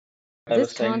I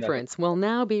This was saying that. conference will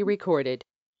now be recorded.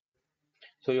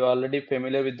 So you're already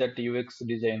familiar with that UX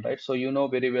design, right? So you know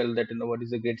very well that what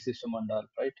is a grid system and all,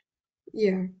 right?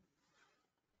 Yeah.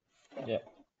 Yeah.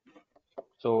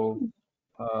 So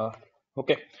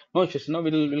okay, no issues. No,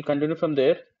 we'll continue from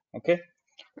there. Okay.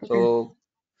 Okay. So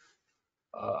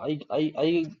I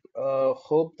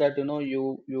hope that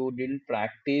you didn't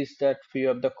practice that few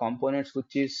of the components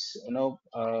which is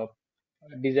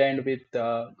designed with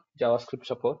JavaScript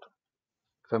support,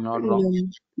 if I'm not wrong. No,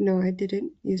 no, I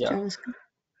didn't use Yeah, JavaScript.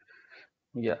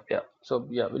 yeah. So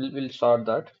yeah, we'll start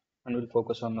that and we'll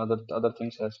focus on other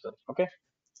things as well. Okay.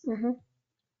 Uh-huh.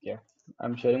 Yeah,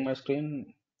 I'm sharing my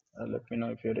screen. Let me know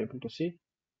if you're able to see.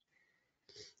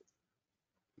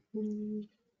 Mm,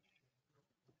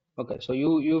 Okay, so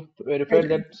you I verified don't,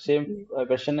 that same yeah.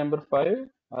 version number 5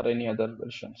 or any other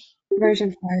versions?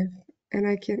 Version 5. And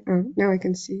I can, oh, now I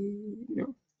can see.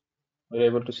 No. You're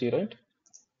able to see, right?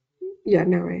 Yeah,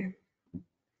 now I am.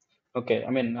 Okay, I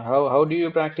mean, how do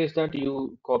you practice that?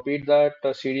 You copied that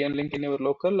CDN link in your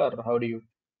local, or how do you?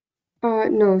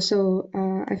 No, so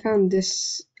I found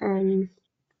this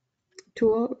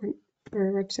tool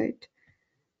or website.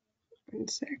 One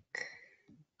sec.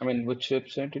 I mean, which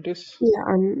website it is? Yeah,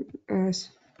 I'm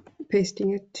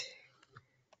pasting it.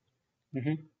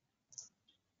 Mm-hmm.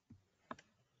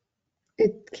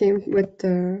 It came with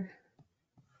the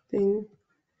thing.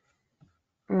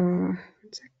 One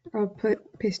sec. I'll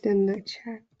paste in the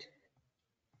chat.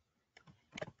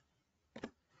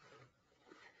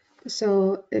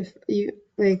 So if you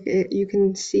like, you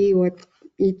can see what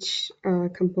each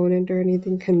component or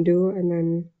anything can do, and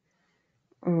then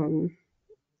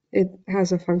it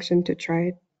has a function to try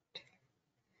it.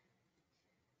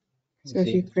 I So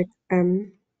if you see. click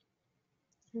M,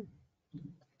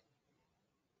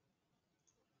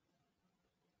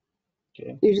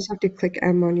 Okay. you just have to click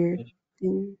M on your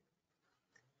thing.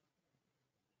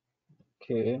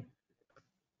 Okay.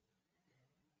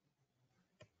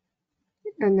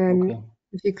 And Okay. then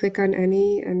if you click on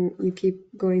any and you keep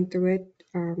going through it,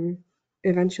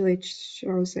 eventually it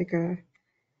shows like a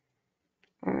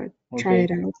try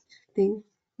it Okay. out thing.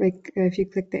 Like if you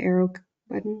click the arrow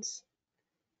buttons,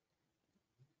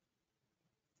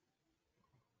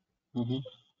 Mm-hmm.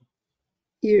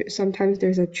 you sometimes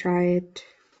there's a try it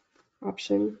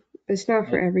option. It's not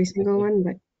for every I single see. one,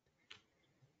 but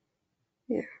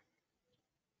yeah.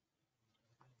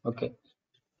 Okay.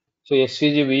 So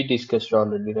SVG we discussed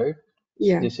already, right?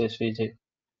 Yeah, This SVG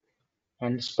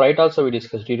and Sprite also we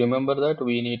discussed. Do you remember that?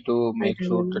 We need to I make don't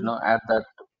sure to remember. add that,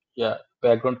 yeah,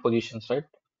 background positions, right?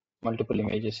 Multiple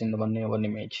images in the one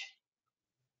image,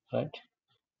 right?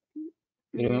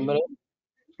 You remember Mm, it?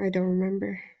 I don't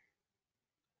remember.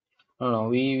 No, no,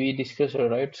 we discussed it,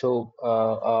 right? So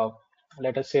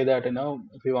let us say that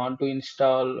if you want to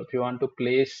install, if you want to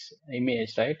place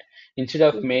image, right? Instead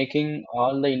of Mm, making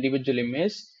all the individual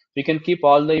image, we can keep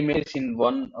all the image in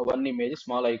one image,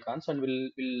 small icons, and we'll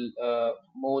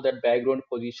move that background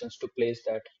positions to place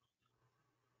that.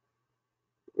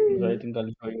 I mm, think I'll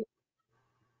show you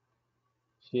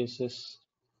CSS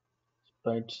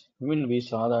sprites. I mean, we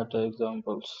saw that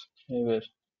examples anywhere.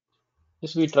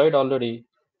 Yes, we tried already.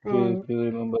 If oh, you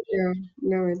remember that, yeah,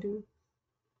 now I do.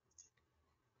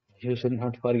 you should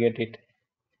not forget it.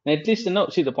 At least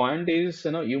see the point is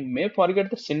you may forget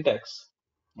the syntax.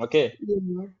 Okay,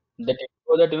 Yeah, that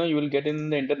info that you will get in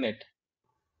the internet,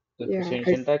 the yeah,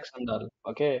 syntax and all.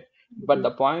 Okay, but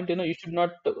the point you should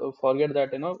not forget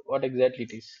that what exactly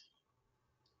it is,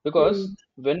 because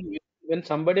mm, when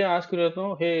somebody asks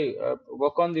you, hey,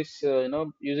 work on this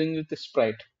using with the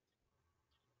sprite.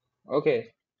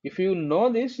 Okay, if you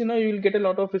know this, you will get a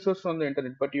lot of resources on the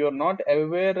internet, but you are not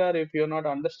aware, or if you are not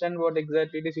understand what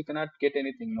exactly it is, you cannot get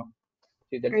anything. No,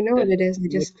 see that I know what that it is. I makes.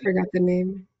 just forgot the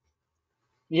name.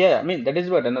 Yeah, I mean that is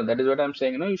what I know. That is what I'm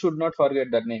saying. You should not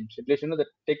forget that names. At least the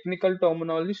technical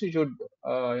terminologies you should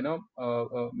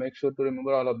make sure to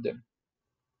remember all of them.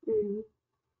 Mm,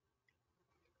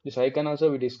 This icon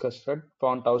also we discussed, right?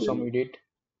 Font awesome mm, we did,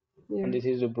 and yeah. this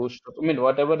is the boost. I mean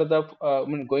whatever I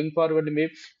mean going forward,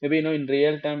 maybe in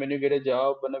real time when you get a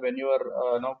job, when you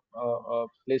are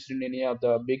placed in any of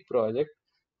the big project,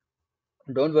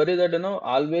 don't worry that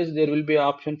always there will be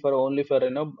option for only for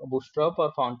bootstrap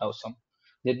or font awesome.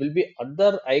 There will be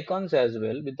other icons as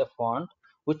well with the font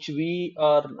which we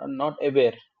are not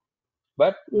aware,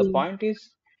 but the Mm, point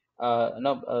is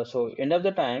no so end of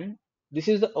the time, this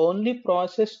is the only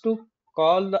process to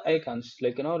call the icons,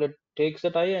 like that takes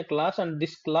that I class, and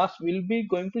this class will be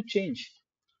going to change.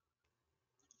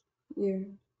 yeah.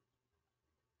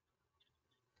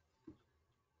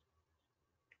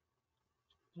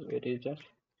 Where is that?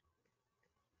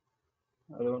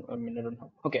 I don't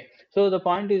know. Okay. So the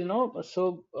point is no.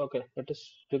 So okay, let us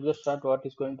take the start. What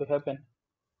is going to happen?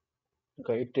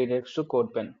 Okay, it redirects to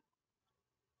code pen.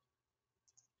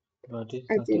 What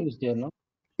is I nothing think, is there, no?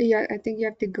 yeah, I think you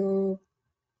have to go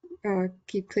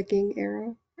keep clicking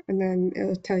arrow and then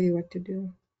it'll tell you what to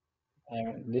do.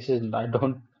 This is I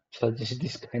don't suggest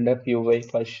this kind of UI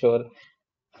for sure.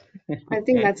 I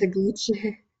think that's a glitch.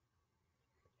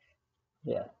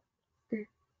 Yeah.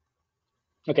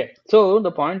 Okay. So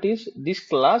the point is this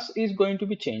class is going to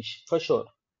be changed for sure,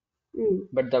 Mm,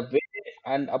 but the way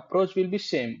and approach will be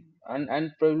same.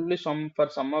 And probably some for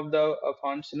some of the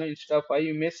fonts, instead of I,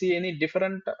 you may see any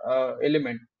different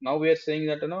element. Now we are saying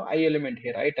that I element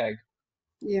here, I tag.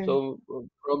 yeah. So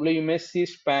probably you may see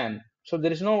span. So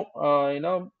there is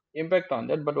no impact on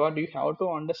that. But what you have to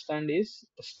understand is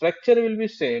the structure will be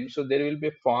same. So there will be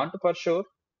a font for sure,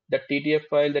 the TTF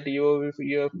file, that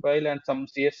UF file, and some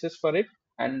CSS for it,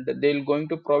 and they're going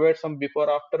to provide some before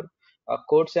after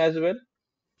codes as well.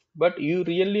 But you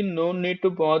really no need to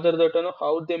bother that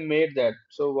how they made that.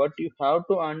 So what you have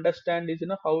to understand is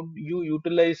how you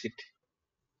utilize it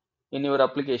in your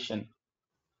application.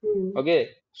 Mm, Okay,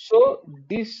 so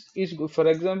this is good. For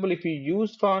example, if you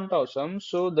use font awesome,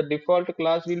 so the default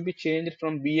class will be changed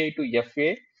from BA to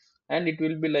FA, and it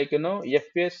will be like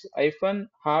FS hyphen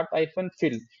heart hyphen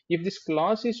fill. If this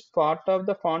class is part of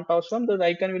the font awesome, the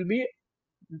icon will be,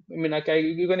 I mean, like,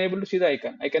 you can able to see the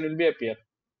icon will be appear,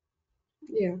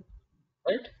 yeah.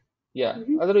 right? Yeah.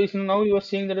 Hmm. Otherwise, now you are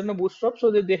seeing that in a bootstrap,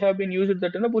 so that they have been used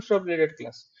that in a bootstrap related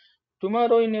class.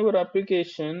 Tomorrow in your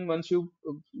application, once you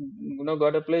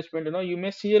got a placement, you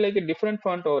may see like a different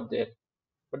font over there.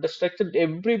 But the structure,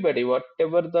 everybody,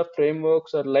 whatever the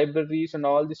frameworks or libraries and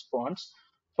all these fonts,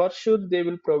 for sure they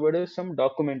will provide us some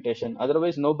documentation.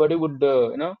 Otherwise, nobody would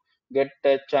get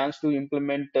a chance to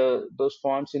implement those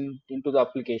fonts into the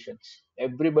applications.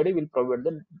 Everybody will provide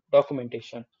the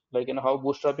documentation, like how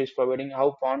Bootstrap is providing,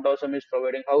 how Font Awesome is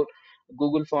providing, how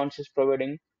Google Fonts is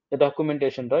providing the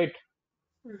documentation, right?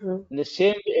 Uh-huh. In the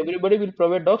same way, everybody will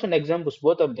provide docs and examples,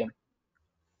 both of them.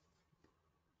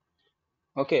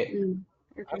 Okay. Mm,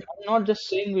 I'm okay. I'm not just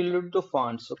saying we'll do the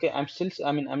fonts. Okay, I'm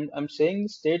saying the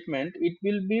statement. It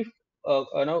will be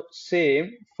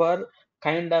same for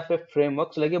kind of a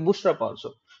frameworks like a Bootstrap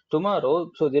also.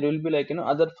 Tomorrow, so there will be like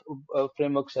other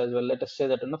frameworks as well. Let us say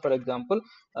that for example,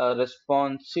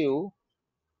 responsive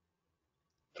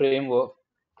framework,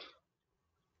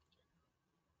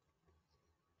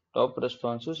 top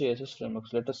responsive CSS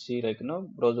frameworks. Let us see like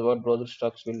browser what browser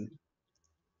structs will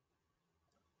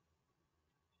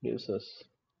gives us.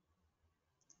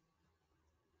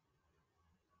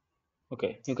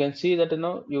 Okay, you can see that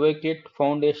UI kit,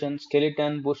 foundation,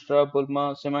 skeleton, bootstrap,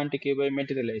 Bulma, semantic UI,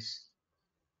 materialize,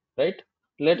 right?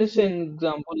 Let us say Hmm. an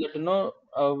example that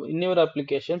in your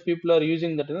application people are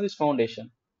using that this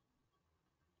foundation.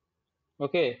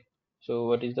 Okay, so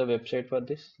what is the website for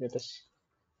this? Let us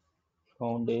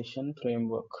foundation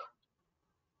framework.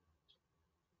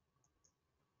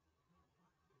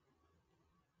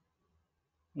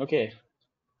 Okay,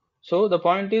 so the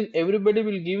point is everybody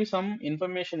will give you some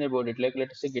information about it. Like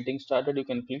let us say getting started, you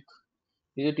can click.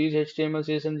 Is it use HTML,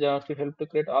 CSS, JavaScript help to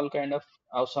create all kind of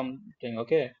awesome thing?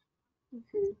 Okay,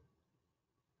 Hmm.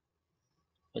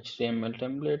 HTML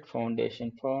template,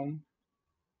 foundation form.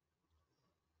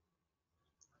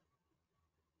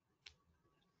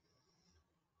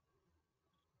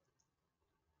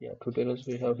 Yeah, tutorials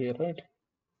we have here, right?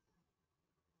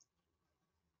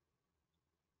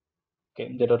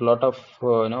 Okay, there are a lot of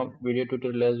video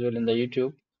tutorials as well in the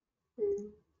YouTube.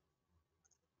 Mm,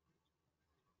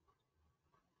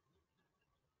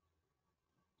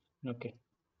 Okay,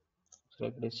 so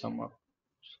like this sum up.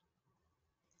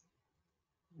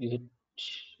 Is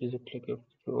it like a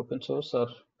open source or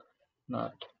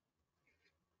not?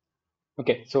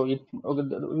 Okay, so okay,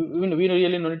 we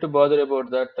really no need to bother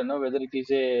about that, whether it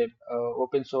is a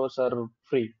open source or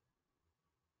free.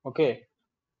 Okay, okay.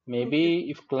 maybe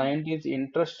if client is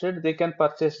interested, they can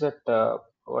purchase that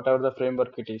whatever the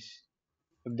framework it is.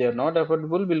 If they are not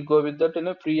affordable, we'll go with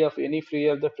that free of any free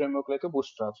of the framework like a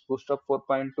Bootstrap. Bootstrap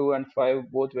 4.2 and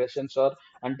 5 both versions are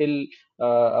until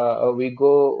we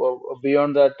go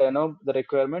beyond that the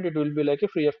requirement, it will be like a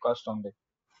free of cost only,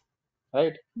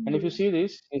 right? And if you Hmm. see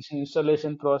this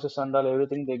installation process and all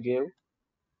everything they gave,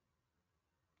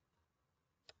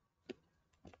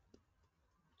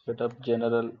 setup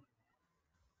general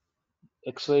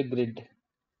XY grid.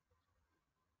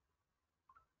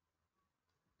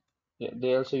 Yeah,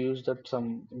 they also use that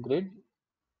some grid.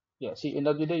 Yeah, see end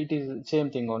of the day it is same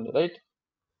thing only, right?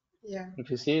 Yeah. If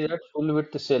you see that full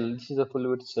width cell, this is a full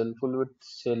width cell,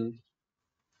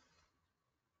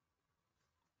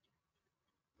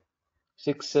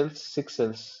 six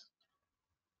cells,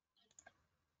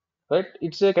 right?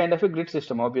 It's a kind of a grid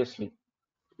system, obviously,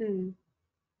 Mm.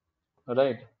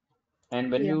 right?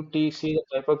 And when Yeah. you see the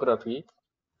typography,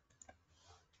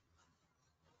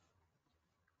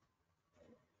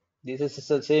 this is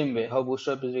the same way how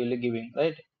Bootstrap is really giving,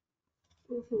 right?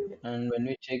 Mm-hmm. And when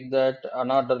we check that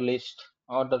order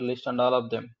list and all of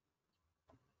them,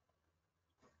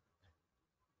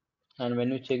 and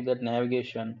when we check that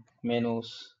navigation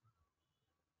menus,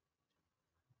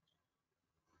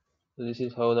 this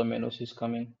is how the menus is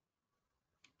coming.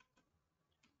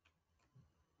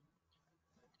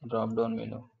 Drop down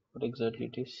menu. What exactly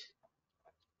it is?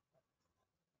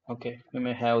 Okay, we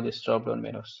may have this drop down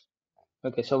menus.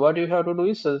 Okay, so what you have to do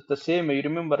is the same. You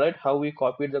remember, right? How we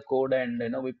copied the code and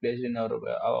we placed in our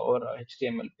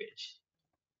HTML page,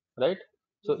 right?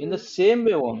 So in the Mm-hmm. same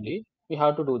way only, we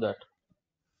have to do that.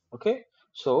 Okay.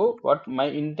 So what my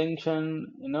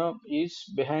intention, is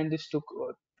behind this to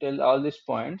tell all these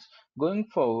points. Going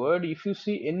forward, if you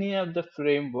see any of the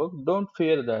framework, don't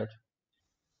fear that.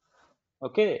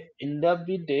 Okay, end of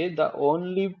the day, the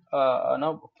only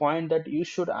point that you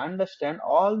should understand,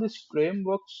 all these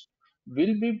frameworks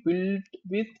will be built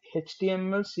with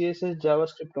HTML, CSS,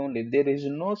 JavaScript only. There is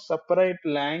no separate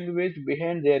language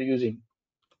behind they are using.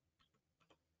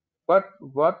 But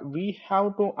what we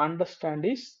have to understand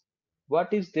is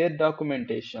what is their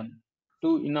documentation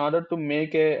to in order to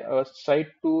make a site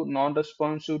to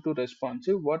non-responsive to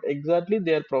responsive, what exactly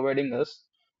they are providing us,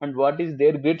 and what is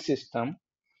their grid system,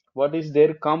 what is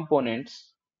their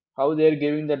components, how they are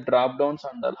giving the drop downs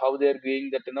and all, how they are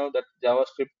giving that that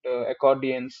JavaScript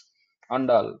accordions and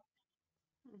all,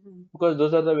 Mm-hmm. because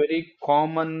those are the very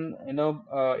common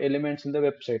elements in the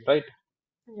website, right?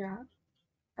 Yeah.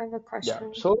 I have a Yeah.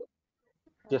 question. So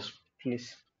Uh, just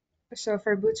please. so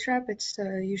for Bootstrap, it's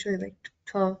usually like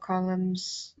 12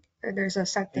 columns. There's a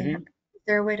setting. Hmm. Is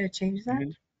there a way to change that?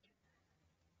 Hmm.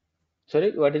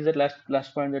 Sorry, what is that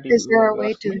last point that Is there a you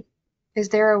way asked me? to is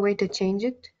there a way to change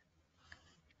it?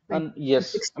 Like And to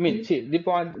yes, I mean, 16? see, the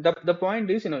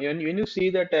point is, when you see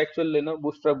that actual,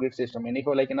 Bootstrap grid system,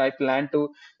 anyhow, like, I plan to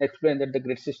explain that the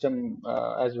grid system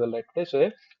as well, right?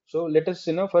 Okay, so let us,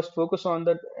 first focus on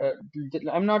that.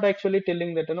 I'm not actually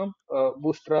telling that,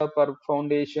 Bootstrap or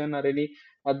Foundation or any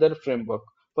other framework.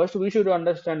 First, we should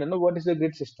understand, what is the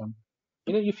grid system.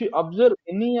 If you observe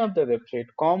any of the website,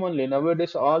 commonly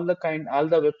nowadays, all the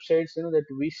websites, that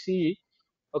we see.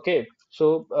 Okay,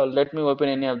 so let me open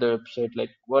any of the website, like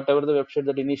whatever the website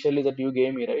that initially that you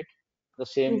gave me, right? The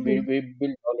same we, Mm-hmm. we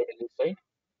built already this, right?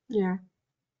 Yeah.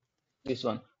 This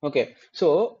one. Okay,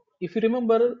 so if you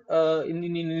remember in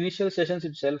initial sessions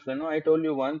itself, I told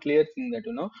you one clear thing that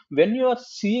when you are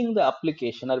seeing the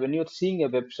application or when you are seeing a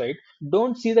website,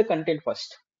 don't see the content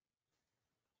first.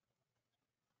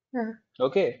 Yeah.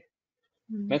 Okay,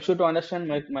 Mm-hmm. make sure to understand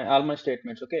my all my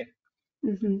statements. Okay.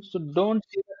 Mm-hmm. So don't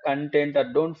see the content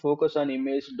or don't focus on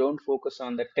image, don't focus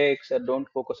on the text or don't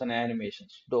focus on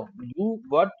animations. Don't.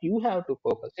 What you have to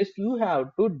focus is you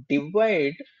have to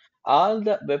divide all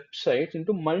the websites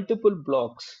into multiple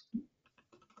blocks,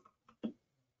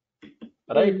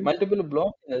 right? Mm. Multiple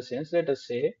blocks in the sense, let us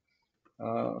say,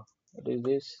 what is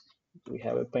this? We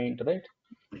have a paint, right?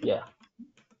 Yeah,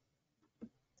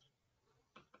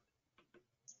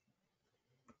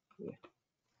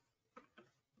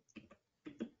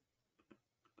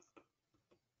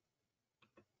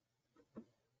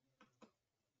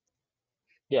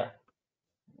 yeah.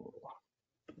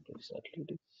 Exactly,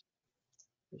 it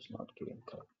is not giving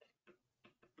correct.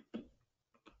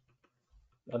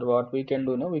 But what we can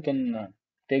do now, we can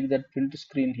take that print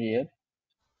screen here.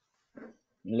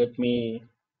 Let me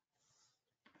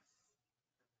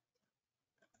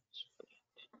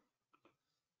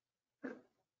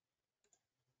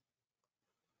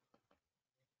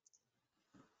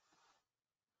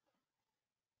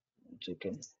check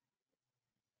in.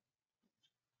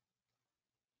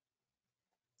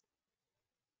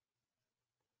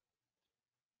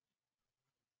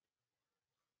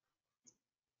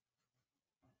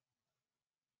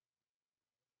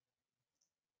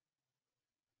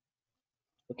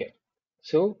 Okay.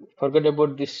 So forget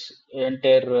about this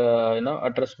entire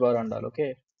address bar and all.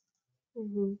 Okay.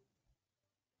 Mm-hmm.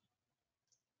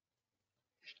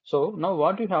 So now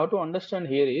what you have to understand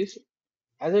here is,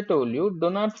 as I told you, do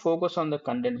not focus on the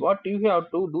content. What you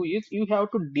have to do is you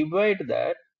have to divide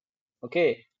that.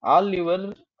 Okay. All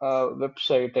your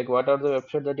website, like what are the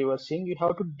website that you are seeing, you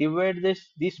have to divide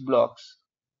these blocks,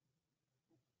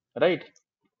 right?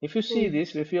 If you see Mm.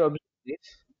 this, if you observe this,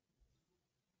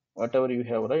 whatever you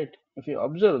have, right? If you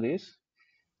observe this,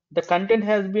 the content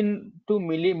has been to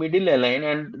middle align,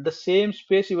 and the same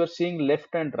space you are seeing left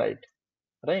and right,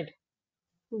 right?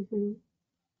 Mm-hmm.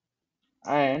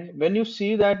 And when you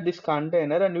see that this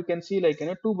container, and you can see like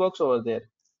two box over there.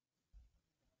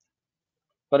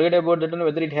 Forget about that,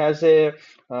 whether it has a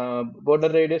border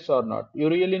radius or not. You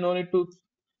really no need to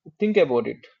think about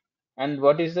it. And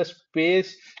what is the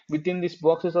space within these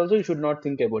boxes also, you should not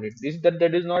think about it.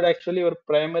 That is not actually your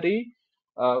primary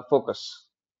focus.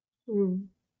 Mm.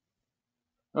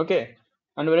 Okay.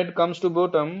 And when it comes to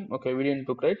bottom, okay, we didn't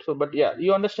took, right? So, but yeah,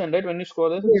 you understand, right? When you scroll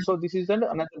this, Yeah. so this is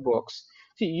another box.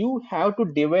 See, you have to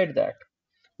divide that.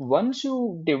 Once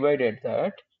you divided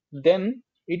that, then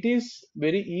it is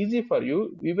very easy for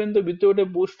you, even though without a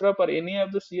bootstrap or any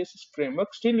of the CSS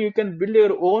framework, still you can build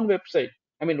your own website.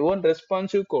 I mean, own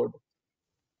responsive code.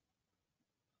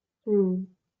 Mm.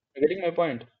 You're getting my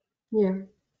point? Yeah.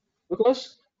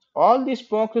 Because all these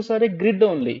boxes are a grid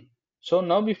only. So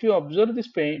now if you observe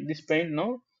this paint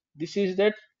now, this is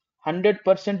that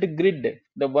 100% grid,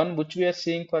 the one which we are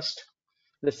seeing first.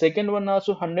 The second one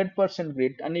also 100%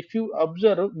 grid, and if you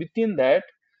observe within that,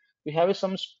 we have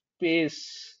some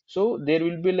space. So there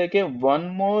will be like a one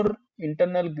more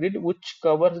internal grid which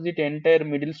covers the entire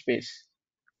middle space,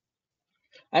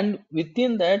 and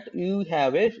within that you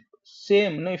have a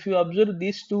same. Now if you observe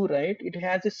these two, right, it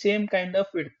has the same kind of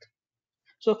width.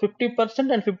 So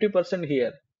 50% and 50%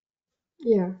 here,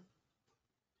 Yeah.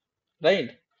 right?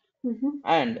 Mm-hmm.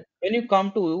 And when you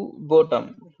come to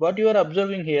bottom, what you are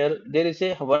observing here, there is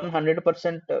a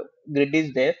 100% grid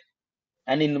is there,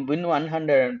 and in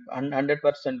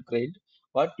 100% grid,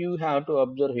 what you have to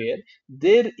observe here,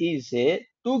 there is a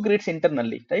two grids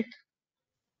internally, right?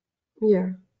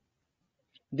 Yeah.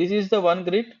 This is the one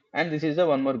grid, and this is the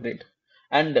one more grid.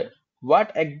 And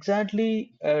what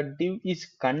exactly div is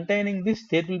containing this?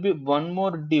 There will be one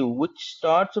more div which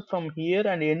starts from here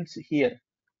and ends here.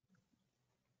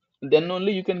 Then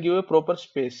only you can give a proper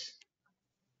space.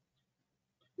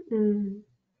 Mm.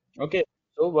 Okay.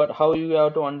 So what? How you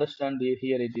have to understand the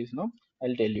here it is, no?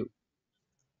 I'll tell you.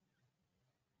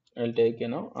 I'll take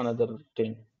another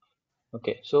thing.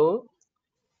 Okay. So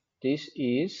this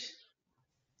is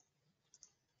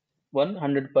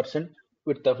 100%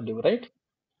 width of div, right?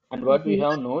 And what we Mm-hmm.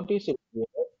 have noticed is here,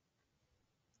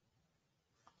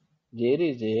 there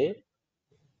is a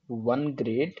one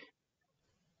grid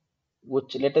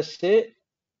which, let us say,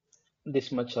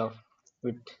 this much of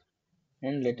width,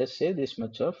 and let us say this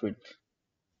much of width.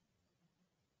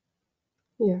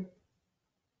 Yeah.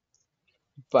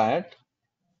 But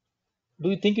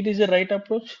do you think it is the right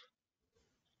approach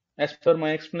as per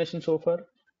my explanation so far?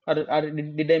 Or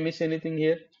did I miss anything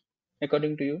here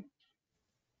according to you?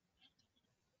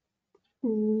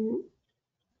 Mm.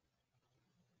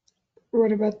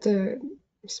 What about the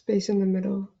space in the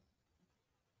middle?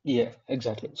 Yeah,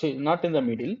 exactly. So not in the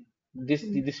middle.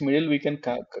 Mm. This middle we can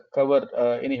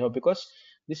cover anyhow, because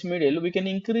this middle we can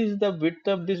increase the width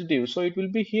of this div, so it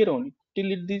will be here only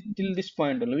till this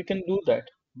point only. We can do that.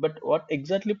 But what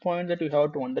exactly point that we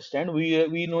have to understand?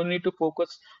 We no need to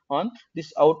focus on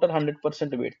this outer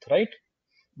 100% width, right?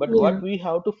 But Yeah. what we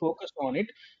have to focus on it,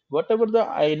 whatever the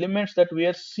elements that we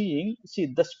are seeing, see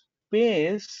the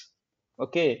space.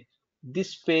 Okay,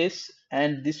 this space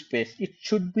and this space, it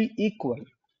should be equal.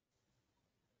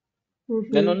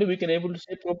 Then Mm-hmm. only we can able to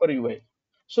say proper UI.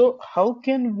 So how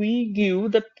can we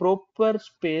give that proper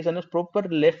space and a proper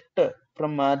left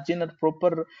from margin or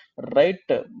proper right,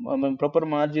 proper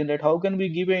margin, right? How can we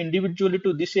give a individually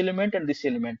to this element and this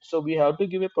element? So we have to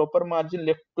give a proper margin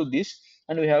left to this,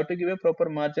 and we have to give a proper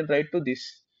margin right to this,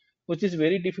 which is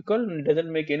very difficult and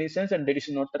doesn't make any sense, and that is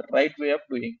not the right way of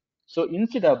doing. So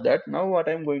instead of that, now what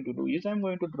I'm going to do is I'm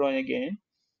going to draw again.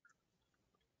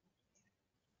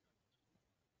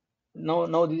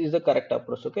 Now this is the correct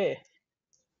approach. Okay,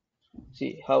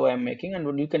 see how I'm making,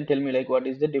 and you can tell me like what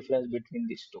is the difference between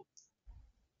these two.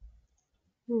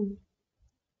 Mm.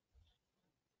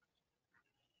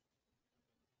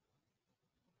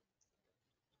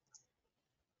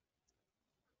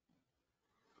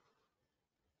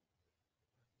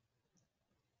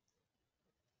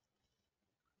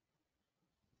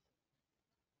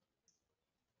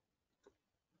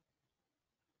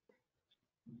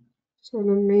 So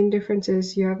the main difference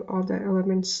is you have all the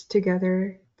elements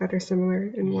together that are similar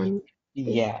in Ye- one thing.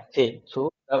 Yeah, see,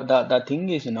 so the thing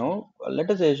is, let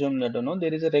us assume that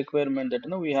there is a requirement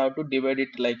that we have to divide it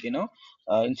like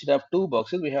instead of two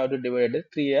boxes, we have to divide it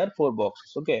three or four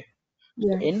boxes. Okay, so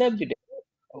Yeah. end of the day,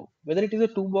 whether it is a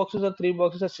two boxes or three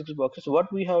boxes or six boxes,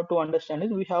 what we have to understand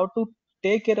is we have to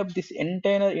take care of this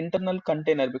entire internal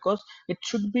container, because it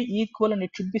should be equal and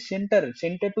it should be centered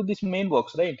to this main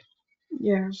box, right?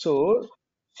 Yeah. So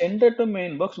center to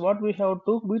main box, what we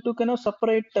took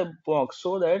separate the box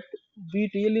so that we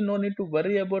really no need to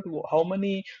worry about how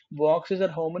many boxes or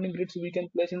how many grids we can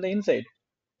place in the inside,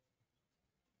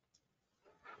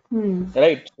 Hmm.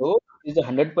 right? So this is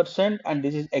 100% and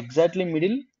this is exactly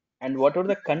middle, and whatever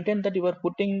the content that you are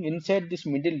putting inside this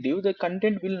middle div, the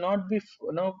content will not be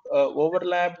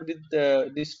overlapped with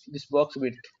this box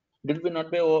width. It will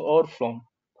not be overflown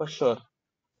for sure,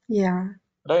 Yeah.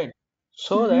 right?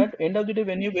 So Mm-hmm. that end of the day,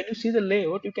 when you see the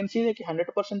layout, you can see like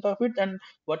 100% of it, and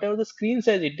whatever the screen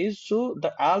size it is, so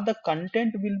the all the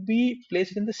content will be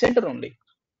placed in the center only.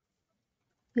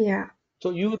 Yeah. So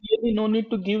you really no need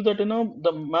to give that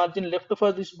the margin left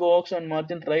for this box and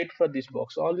margin right for this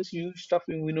box. All this huge stuff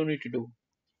we no need to do.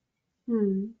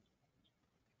 Hmm.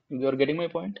 You are getting my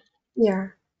point? Yeah.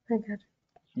 I got it.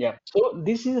 Yeah. So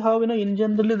this is how in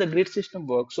generally the grid system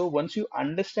works. So once you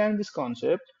understand this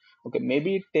concept, okay,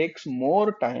 maybe it takes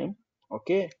more time.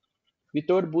 Okay,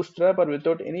 without bootstrap or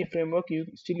without any framework, you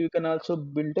can also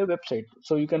build a website.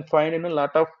 So you can find a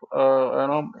lot of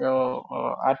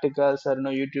articles or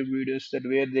YouTube videos that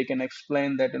where they can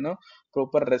explain that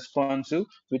proper responsive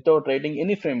without writing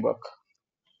any framework.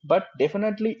 But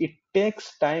definitely it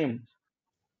takes time,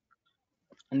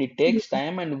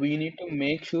 and we need to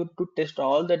make sure to test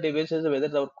all the devices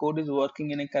whether our code is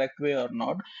working in a correct way or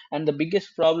not. And the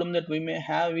biggest problem that we may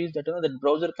have is that that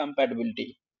browser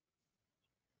compatibility,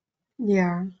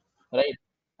 Yeah. right?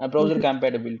 Browser Mm-hmm.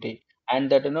 compatibility,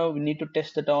 and that we need to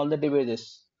test that all the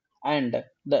devices. And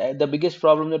the biggest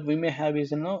problem that we may have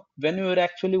is when we are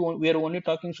actually we are only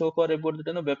talking so far about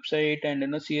the website and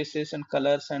css and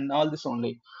colors and all this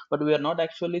only, but we are not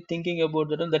actually thinking about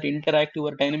that interactive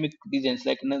or dynamic designs,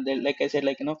 like like I said,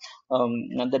 like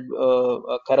that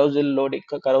carousel loading,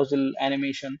 carousel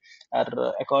animation,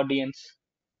 or accordions,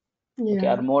 okay,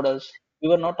 Yeah. our models. We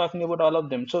were not talking about all of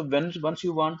them. So once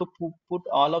you want to put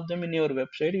all of them in your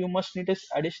website, you must need this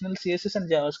additional css and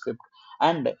javascript.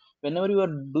 And whenever you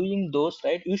are doing those,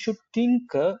 right, you should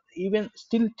think, even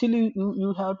still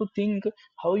you have to think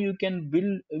how you can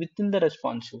build within the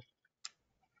responsive.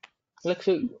 Like,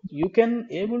 so you can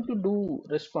able to do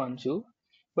responsive,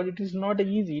 but it is not a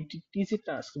easy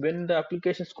task when the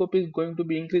application scope is going to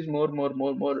be increased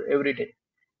more every day,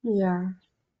 Yeah.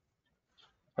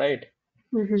 right?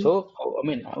 Mm-hmm. So, I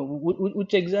mean,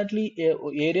 which exactly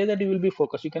area that you will be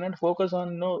focused? You cannot focus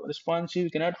on responsive.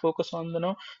 You cannot focus on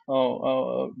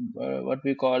what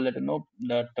we call that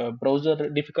that browser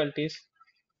difficulties.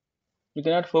 You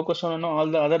cannot focus on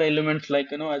all the other elements,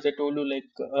 like as I told you, like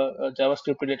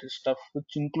JavaScript related stuff,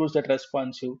 which includes that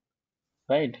responsive,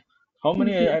 right? How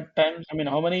many Mm-hmm. times? I mean,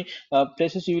 how many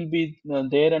places you will be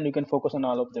there, and you can focus on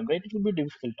all of them, right? It will be a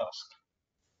difficult task.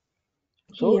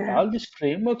 So Yeah. all these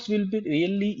frameworks will be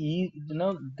really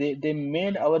they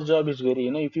made our job is very,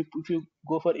 if you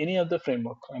go for any of the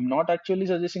framework. I'm not actually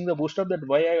suggesting the bootstrap, that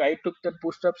why I took that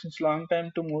bootstrap since long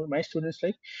time to move my students,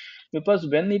 like, because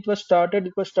when it was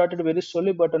started very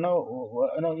slowly, but in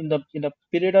the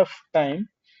period of time,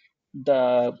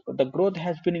 the growth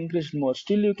has been increased more.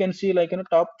 Still you can see, like,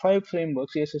 top five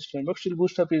frameworks, CSS frameworks, still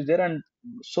bootstrap is there. And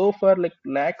so far, like,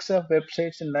 lakhs of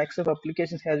websites and lakhs of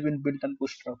applications has been built on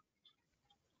bootstrap,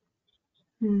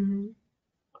 Mm-hmm.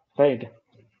 right?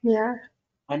 Yeah.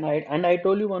 And I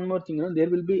told you one more thing. There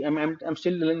will be. I'm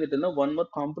still telling that one more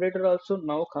comparator also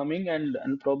now coming, and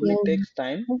probably Yeah. takes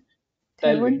time. Tailwind.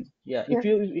 Tailwind. Yeah.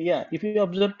 Yeah. If you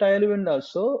observe Tailwind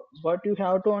also, what you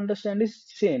have to understand is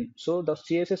same. So the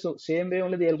CSS same way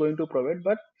only they are going to provide,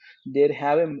 but they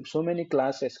have so many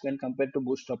classes when compared to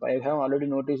Bootstrap. I have already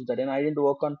noticed that, and I didn't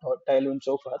work on Tailwind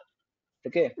so far.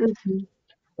 Okay. Mm-hmm.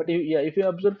 But if you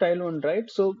observe Tailwind, right,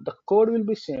 so the code will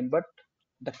be same, but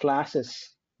the classes,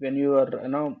 when you are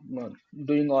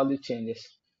doing all these changes,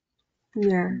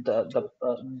 Yeah.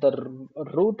 the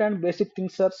root and basic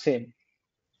things are same,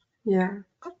 Yeah.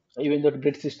 even the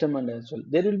grid system. And as well,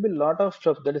 there will be a lot of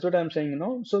stuff. That is what I'm saying,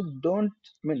 so don't,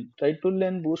 I mean, try to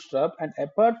learn bootstrap, and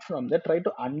apart from that, try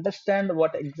to understand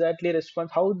what exactly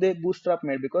response, how they bootstrap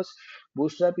made, because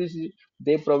bootstrap is,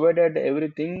 they provided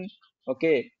everything.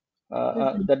 Okay.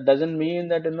 Mm-hmm. That doesn't mean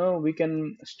that we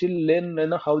can still learn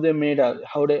how they made,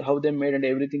 how they made and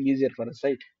everything easier for us,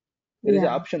 right? There is an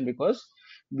Yeah. option, because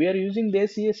we are using their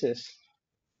css,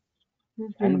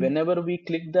 and Mm-hmm. whenever we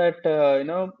click that,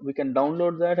 we can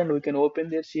download that, and we can open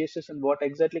their css, and what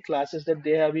exactly classes that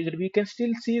they have used, we can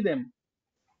still see them,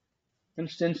 and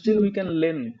still we Mm-hmm. can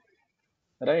learn,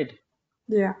 right?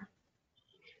 Yeah.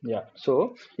 Yeah.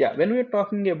 So yeah, when we're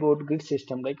talking about grid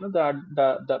system, like,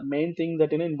 the main thing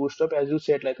that in bootstrap, as you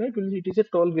said, like, it is a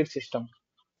 12 grid system,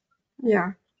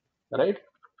 Yeah. right?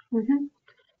 Mm-hmm.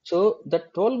 So the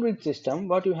 12 grid system,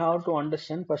 what you have to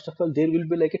understand, first of all, there will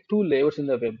be like a two layers in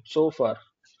the web so far.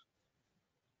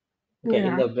 Okay, in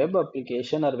Yeah. the web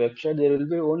application or website, there will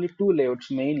be only two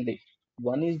layouts mainly.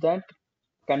 One is that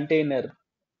container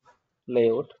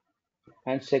layout,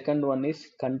 and second one is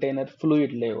container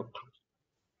fluid layout.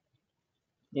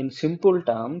 In simple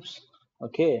terms,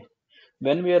 okay,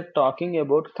 when we are talking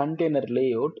about container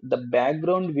layout, the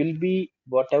background will be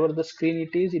whatever the screen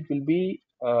it will be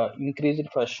increased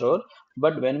for sure.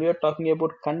 But when we are talking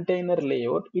about container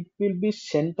layout, it will be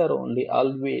center only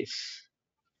always,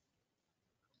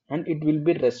 and it will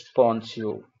be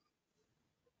responsive.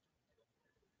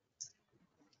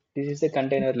 This is the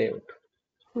container layout.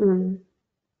 Mm.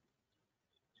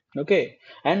 Okay,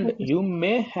 and Okay. you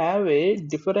may have a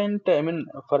different, I mean,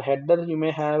 for header, you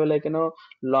may have like,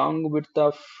 long width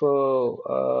of,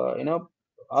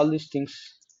 all these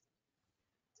things.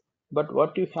 But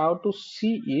what you have to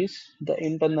see is the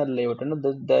internal layout.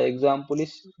 The example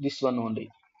is this one only,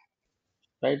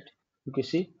 right? You can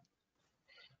see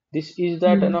this is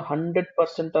that, Mm.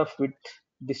 100% of width,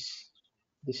 this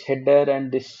this header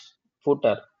and this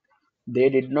footer. They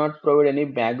did not provide any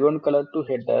background color to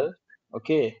header,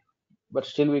 okay, but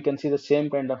still we can see the same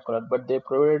kind of color, but they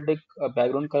provided a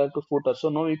background color to footer. So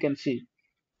now you can see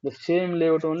the same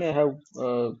layout only I have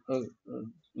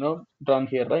drawn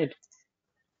here, right?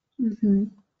 Mm-hmm.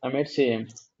 I made same.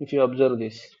 If you observe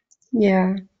this,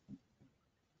 Yeah.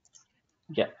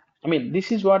 yeah, I mean,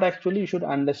 this is what actually you should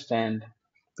understand,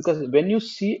 because when you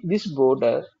see this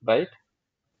border, right,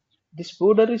 this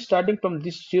border is starting from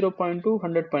this 0 to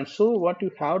 100 points. So what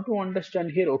you have to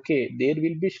understand here, okay, there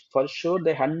will be for sure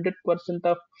the 100%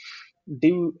 of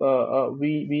div,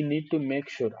 we need to make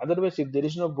sure. Otherwise, if there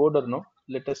is no border, no,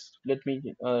 let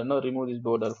me no, remove this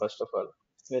border first of all.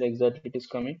 Where exactly it is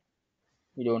coming,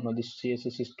 we don't know. This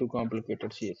css is too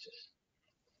complicated. Css,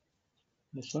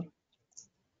 this one,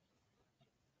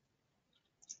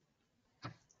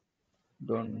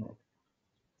 don't know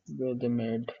where they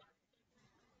made.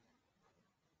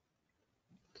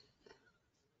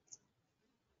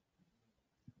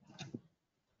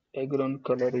 Background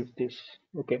color is this.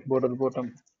 Okay, border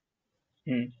bottom.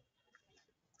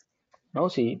 Now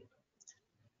see,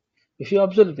 if you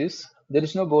observe this, there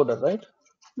is no border, right?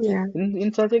 Yeah.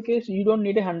 In such a case, you don't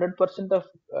need 100% of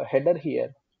header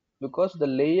here, because the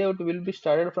layout will be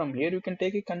started from here. You can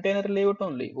take a container layout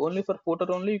only for footer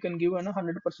only. You can give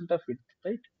 100% of it,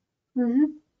 right? Mm-hmm.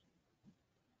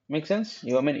 Make sense?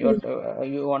 You, I mean, Yeah.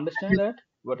 you understand that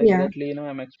what Yeah. exactly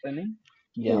I'm explaining?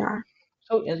 Yeah. Yeah.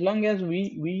 So as long as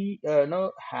we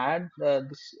know had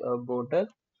this border,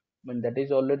 I mean, that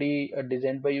is already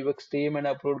designed by UX team and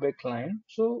approved by client.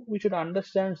 So we should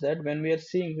understand that when we are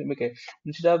seeing, okay,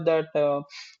 instead of that,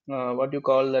 what you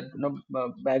call that,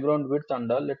 background width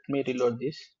and all, let me reload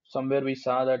this. Somewhere we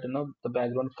saw that, the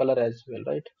background color as well,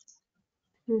 right?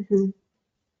 Mm-hmm.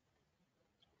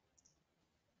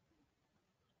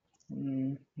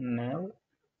 Now,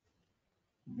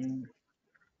 mm,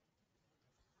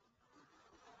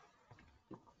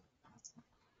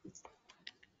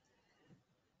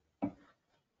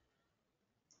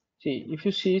 see, if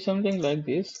you see something like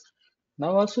this,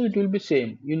 now also it will be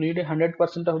same. You need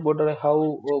 100% of border.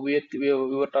 How we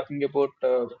were talking about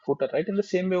footer, right? In the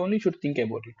same way only you should think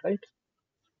about it, right?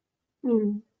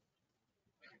 Mm.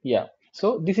 Yeah,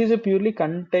 so this is a purely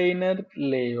container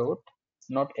layout,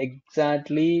 not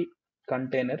exactly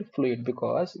container fluid,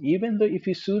 because even though if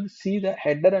you should see the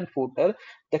header and footer,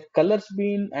 the colors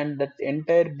been and that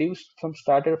entire div from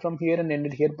started from here and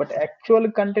ended here, but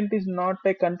actual content is not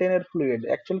a container fluid.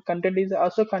 Actual content is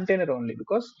also container only,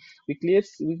 because we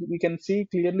can see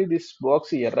clearly this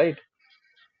box here, right?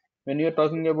 When you're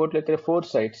talking about like the four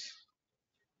sides,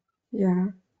 Yeah.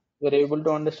 you're able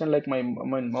to understand like my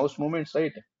mouse movements,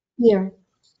 right? Yeah.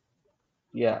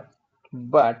 Yeah,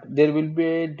 but there will be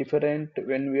a different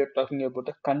when we are talking about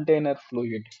a container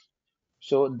fluid.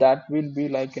 So that will be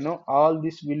like, all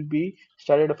this will be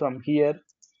started from here,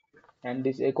 and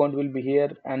this account will be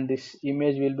here, and this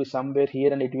image will be somewhere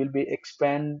here, and it will be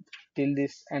expand till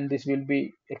this, and this will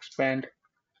be expand.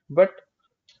 But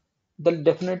the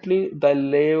definitely the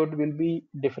layout will be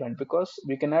different, because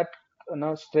we cannot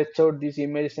stretch out these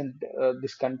images and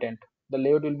this content. The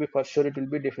layout will be for sure, it will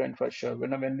be different for sure.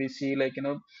 When we see like,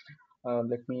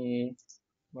 let me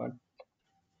what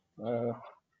uh,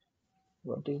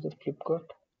 what is the Flipkart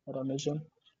or Amazon?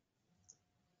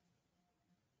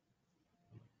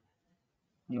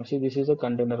 No, see, this is a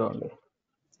container only.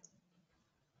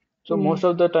 So Mm. most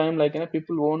of the time, like,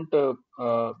 people won't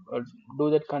do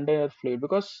that container fluid,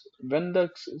 because when the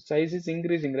size is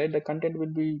increasing, right, the content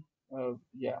will be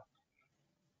yeah.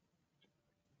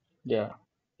 Yeah.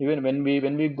 Even when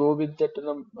we go with that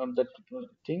that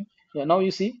thing, yeah. Now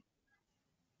you see,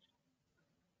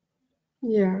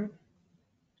 Yeah.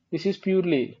 this is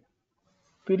purely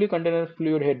container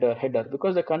fluid header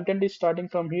because the content is starting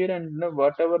from here, and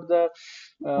whatever the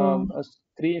Oh.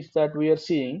 screens that we are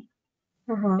seeing,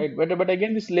 Uh-huh. right? But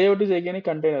again, this layout is again a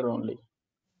container only,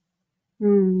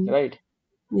 Hmm. right?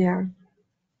 Yeah.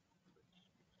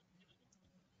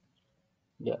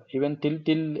 Yeah, even till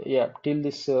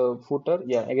this footer,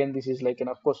 yeah, again this is like, and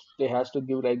of course they has to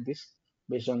give like this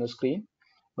based on the screen.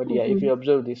 But yeah, if Mm-hmm. you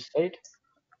observe this, right,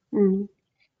 Mm.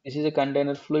 this is a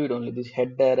container fluid only, this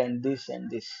header and this and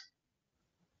this.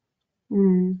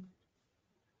 Mm.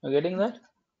 You getting that?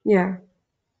 Yeah.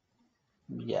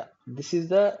 Yeah, this is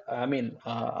the, I mean,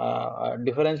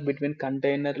 difference between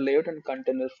container layout and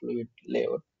container fluid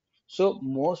layout. So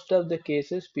most of the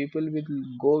cases people will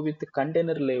go with the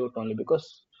container layout only because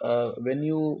when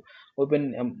you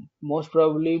open, most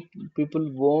probably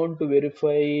people want to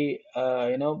verify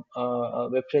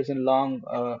websites in long,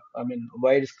 I mean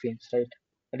wide screens, right?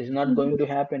 That is not going Mm-hmm.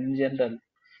 to happen in general.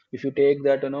 If you take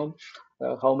that,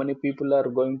 how many people are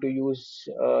going to use,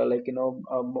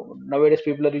 nowadays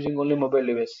people are using only mobile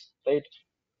device, right?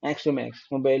 Max to max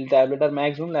mobile, tablet, or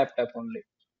maximum laptop only.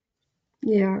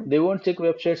 Yeah. They won't check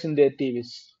websites in their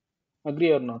TVs.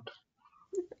 Agree or not?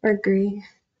 Agree.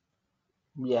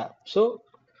 Yeah. So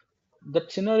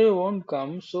that scenario won't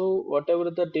come. So whatever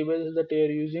the devices that they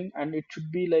are using, and it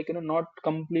should be like, not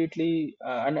completely,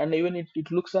 and even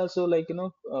it looks also like,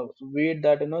 weird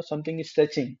that something is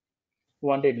stretching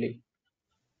wantedly,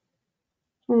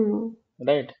 Mm.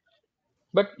 right?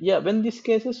 But yeah, when these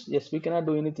cases, yes, we cannot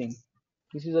do anything.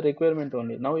 This is a requirement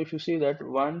only. Now, if you see that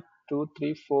 1, 2,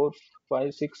 3, 4,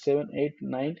 5, 6, 7, 8,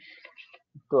 9,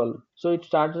 12. So it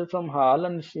started from HAL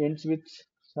and ends with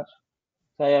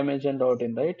image and out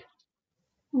in, right?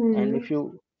 And Mm. if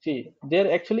you see,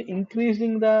 they're actually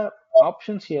increasing the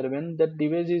options here when the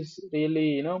device is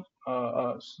really,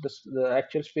 the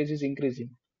actual space is increasing,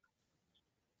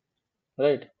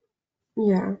 right?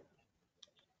 Yeah.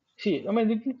 See, I mean,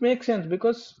 it makes sense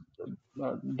because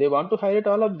they want to highlight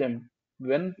all of them.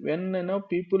 When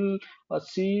people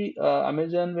see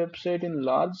Amazon website in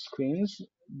large screens,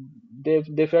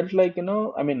 they felt like,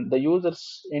 I mean, the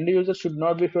users, end users should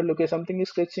not be felt, okay, something is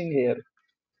sketching here,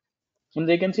 and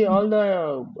they can see all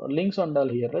the links on all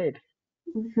here, right?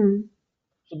 Mm-hmm.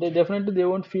 So they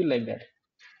won't feel like that.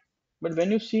 But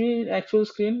when you see actual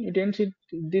screen, it ends it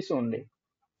this only.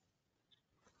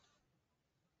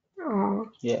 Oh.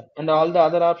 Yeah, and all the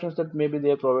other options that maybe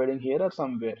they are providing here are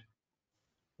somewhere.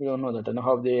 We don't know that,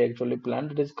 how they actually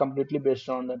planned. It is completely based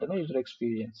on that, user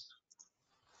experience.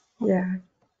 Yeah.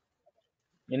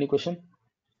 Any question?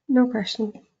 No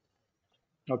question.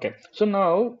 Okay. So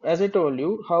now, as I told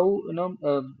you, how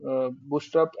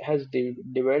Bootstrap has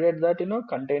divided that,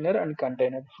 container and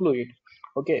container fluid.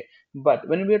 Okay. But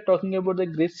when we are talking about the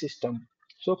grid system,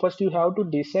 so first you have to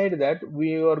decide that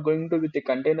we are going to with the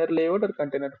container layout or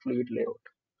container fluid layout.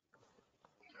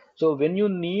 So when you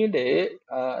need a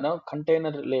now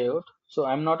container layout, so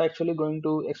I'm not actually going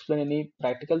to explain any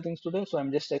practical things today. So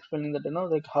I'm just explaining that,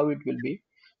 like how it will be,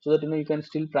 so that you can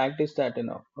still practice that,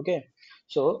 Okay.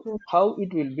 So how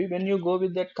it will be when you go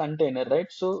with that container, right?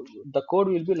 So the code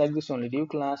will be like this only: div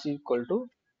class equal to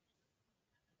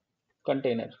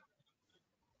container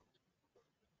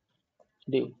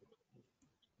div.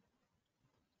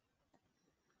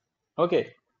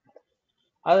 Okay.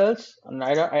 Else, and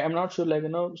I am not sure, like,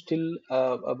 still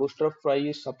Bootstrap Fry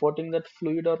is supporting that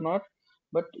fluid or not.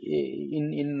 But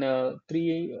in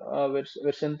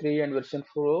version 3 and version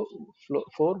 4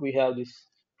 we have this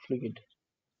fluid.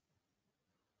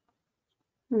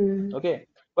 Mm. Okay,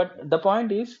 but the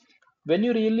point is, when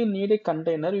you really need a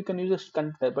container, you can use a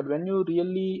container. But when you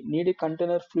really need a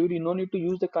container fluid, you no need to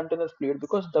use the container fluid,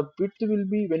 because the width will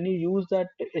be, when you use that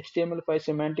HTML5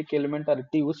 semantic element or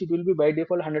divs, it will be by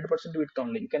default 100% width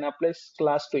only. You can apply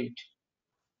class to it.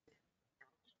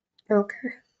 Okay.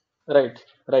 Right,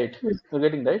 right. Mm. You're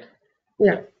getting right.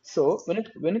 Yeah. Yeah. So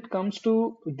when it comes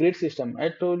to grid system, I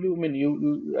told you. I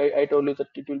mean, I told you that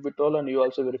it will be tall, and you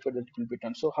also verified that it will be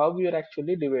done. So how we are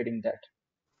actually dividing that?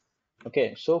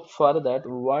 Okay. So for that,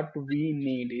 what we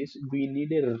need is, we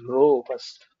need a row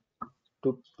first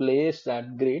to place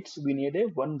that grids. We need a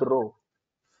one row.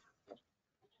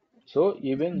 So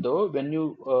even though when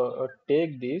you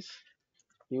take this,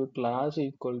 your class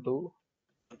equal to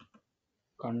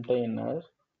container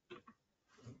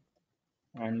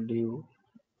and you,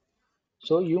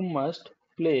 so you must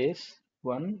place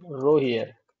one row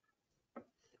here.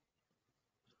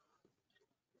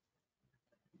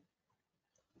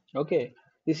 Okay.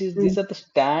 Mm. These are the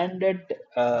standard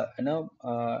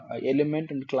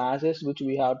element and classes which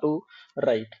we have to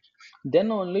write.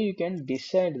 Then only you can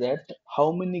decide that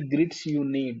how many grids you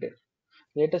need.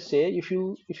 Let us say if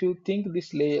you think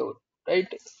this layout, right?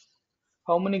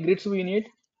 How many grids we need?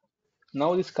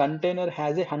 Now this container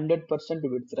has 100%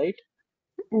 width, right?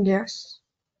 Yes.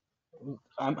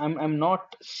 I'm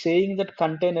not saying that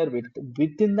container width,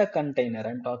 within the container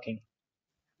I'm talking.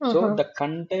 So Uh-huh. the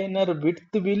container width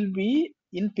will be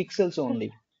in pixels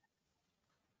only.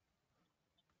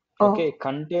 Okay, Oh,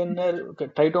 container, okay,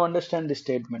 try to understand the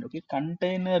statement. Okay,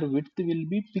 container width will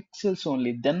be pixels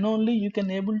only, then only you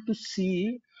can able to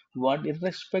see what,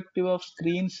 irrespective of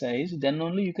screen size, then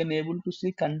only you can able to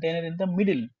see container in the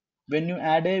middle when you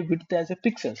add a width as a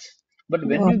pixels. But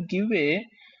when wow. you give a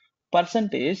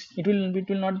percentage, it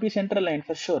will not be center line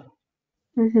for sure,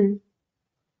 Mm-hmm.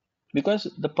 because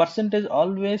the percentage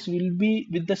always will be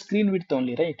with the screen width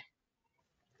only, right?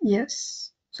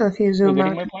 Yes. So if you You're zoom getting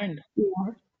out my point?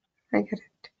 more, I get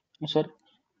it. Sir,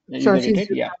 you So get if you it?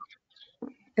 zoom Yeah. out,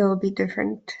 it will be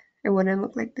different. It wouldn't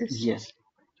look like this. Yes.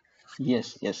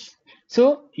 Yes, yes.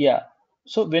 So yeah,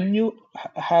 so when you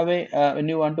have a when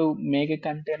you want to make a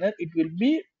container, it will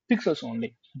be pixels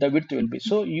only. The width will be.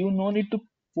 So you no need to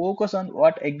focus on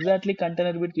what exactly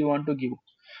container width you want to give.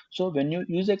 So when you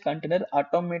use a container,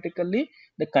 automatically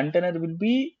the container will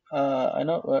be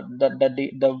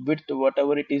the width,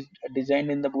 whatever it is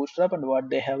designed in the Bootstrap and what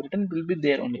they have written will be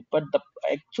there only. But the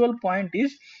actual point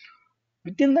is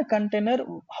within the container,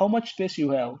 how much space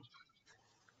you have.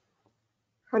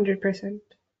 100%.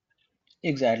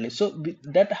 Exactly. So with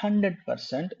that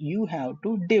 100%, you have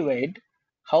to divide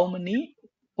how many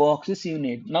boxes you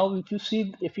need. Now,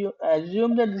 if you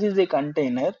assume that this is a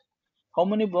container, how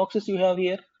many boxes you have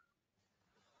here?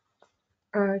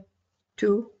 Uh,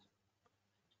 2.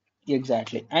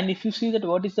 Exactly. And if you see that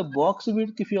what is the box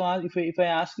width, if I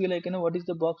ask you like what is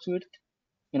the box width,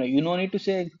 you no need to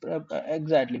say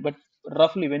exactly, but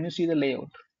roughly when you see the layout.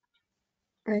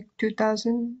 Like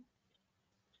 2000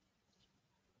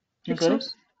 I'm sorry.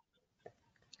 pixels?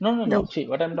 No, no, No. no. See,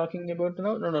 what I'm talking about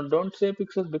now, no, no, don't say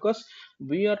pixels because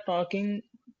we are talking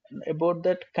about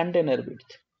that container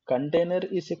width. Container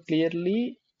is a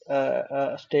clearly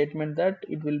statement that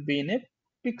it will be in a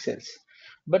pixels.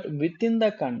 But within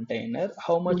the container,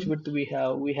 how much Mm. width we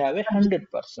have? We have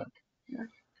 100%. Yeah.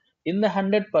 In the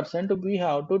 100%, we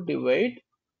have to divide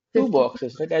two 50.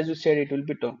 boxes, right? As you said, it will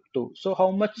be two. So how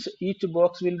much each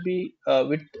box will be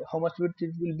width? How much width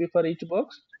it will be for each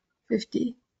box?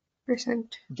 50%.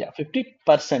 Yeah, 50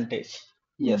 percentage.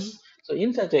 Mm. Yes. So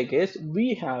in such a case,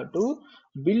 we have to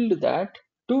build that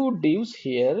two divs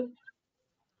here.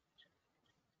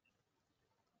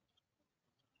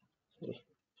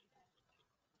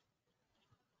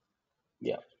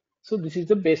 Yeah. So this is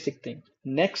the basic thing.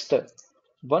 Next,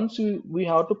 once we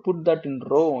have to put that in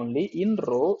row only. In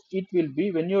row, it will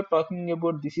be when you're talking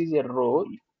about this is a row,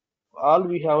 all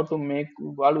we have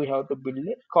to build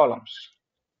columns.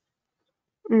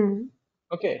 Mm.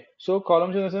 Okay. So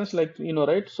columns in the sense like,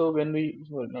 right? So when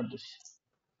well, not this.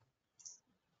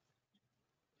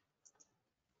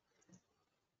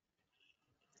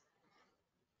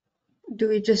 Do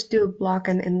we just do block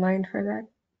and inline for that?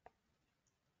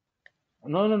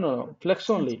 No, no, no, no. Flex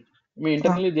only. I mean, Oh,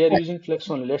 internally they are using flex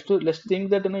only. Let's think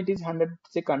that it is 100,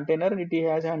 say container and it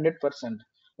has 100%.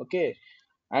 Okay,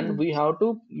 and mm. we have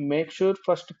to make sure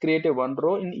first create a one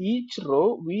row. In each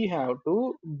row, we have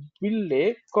to build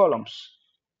a columns.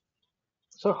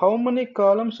 So how many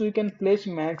columns we can place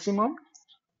maximum?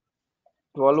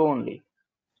 12 only.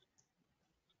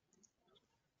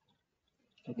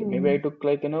 Okay, maybe I Mm. took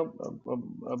like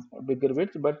a bigger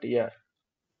width, but yeah,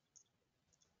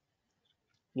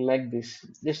 like this.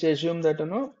 Just assume that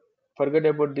forget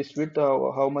about this width,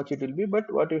 how much it will be,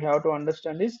 but what you have to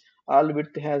understand is all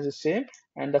width has the same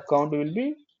and the count will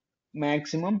be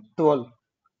maximum 12.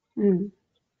 Mm.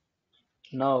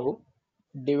 Now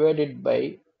divided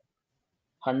by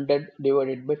 100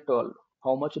 divided by 12,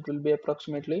 how much it will be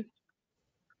approximately?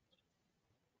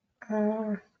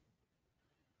 Uh,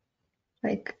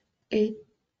 like 8,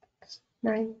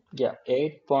 9. Yeah,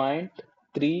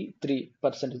 8.33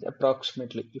 percentage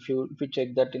approximately. If you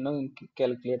check that in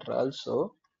calculator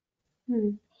also,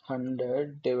 Mm.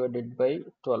 100 divided by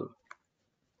 12,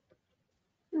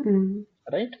 Mm.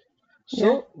 right? So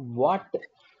Yeah, what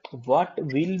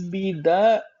will be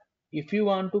the, if you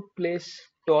want to place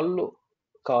 12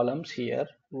 columns here,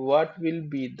 what will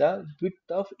be the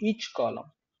width of each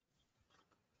column?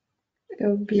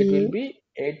 it'll It will be be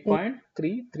 8.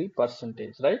 8.33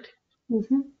 percentage, right?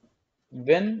 Mm-hmm.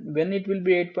 When it will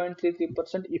be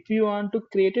 8.33%, if you want to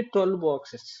create a 12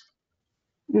 boxes,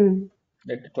 Mm.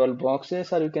 Like 12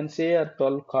 boxes, or you can say, or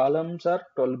 12 columns, or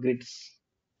 12 grids,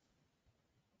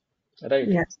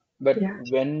 right? Yes. But Yeah.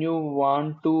 when you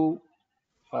want to,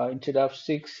 instead of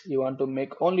six, you want to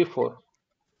make only four,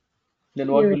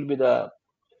 then what You will be the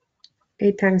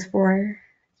 8 times 4,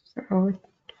 so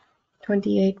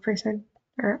 28%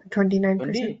 or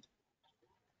 29%. 20?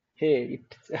 Hey,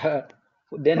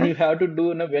 then What? you have to do,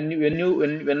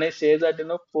 when I say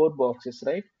that, four boxes,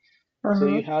 right? So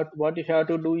Uh-huh. what you have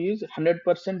to do is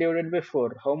 100% divided by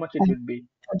 4. How much it would be?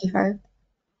 25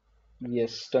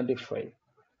 Yes, 25.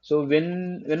 So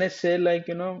when I say, like,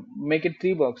 make it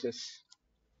three boxes,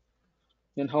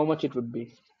 then how much it would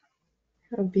be?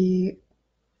 would be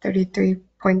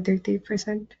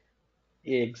 33.33%.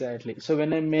 Exactly. So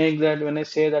when I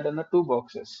say that, two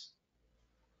boxes,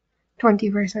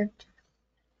 20%.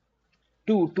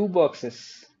 two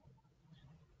boxes,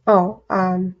 Oh,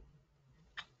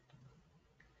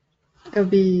 it'll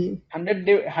be.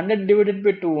 100 divided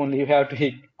by 2 only you have to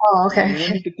hit. Oh, You okay.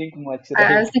 don't Okay. need to think much, I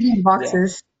right? was thinking Yeah.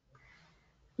 boxes.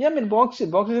 Yeah, I mean, boxes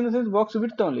in the sense box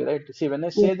width only, right? See, when I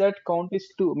Yeah. say that count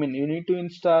is two, I mean, you need to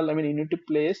install, I mean, you need to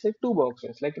place like two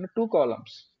boxes, like, two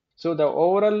columns. So the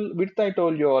overall width I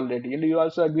told you already, and you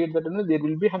also agreed that, there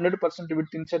will be 100%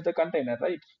 width inside the container,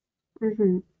 right?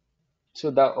 Mm-hmm.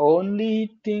 So the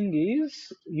only thing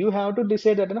is you have to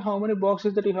decide that, how many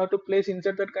boxes that you have to place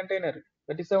inside that container.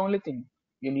 That is the only thing.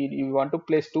 You want to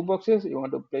place two boxes, you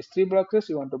want to place three boxes,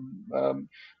 you want to,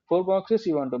 four boxes,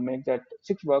 you want to make that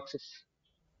six boxes,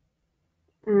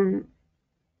 Mm.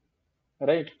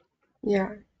 right?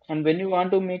 Yeah. And when you want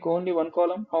to make only one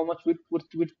column, how much width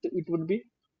it would be?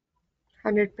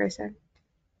 100%.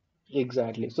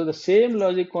 Exactly. So the same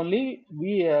logic only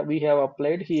we have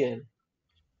applied here,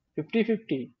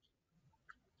 50-50.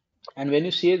 And when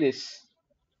you say this,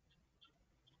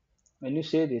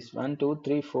 one, two,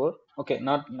 three, four. Okay,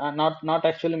 not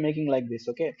actually making like this.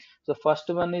 Okay, so first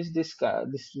one is this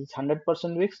is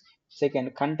 100% Wix.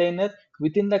 Second, container.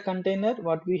 Within the container,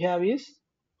 what we have is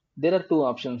there are two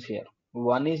options here.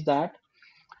 One is that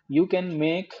you can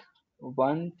make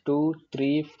one, two,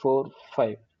 three, four,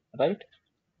 five, right?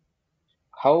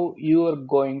 How you are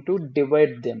going to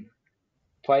divide them?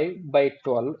 5 by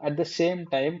 12 at the same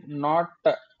time, not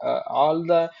all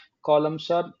the columns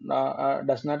are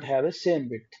does not have a same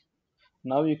width.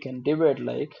 Now you can divide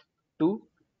like 2,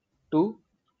 2,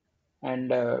 and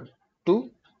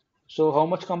 2. So how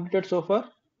much completed so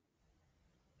far?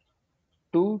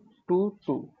 2, 2,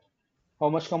 2. How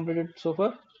much completed so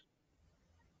far?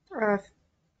 Uh,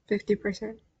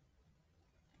 50%.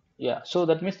 Yeah. So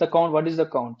that means the count. What is the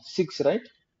count? 6, right?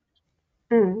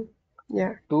 Mm.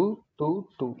 Yeah. 2, 2,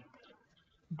 2.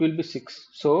 It will be 6.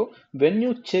 So when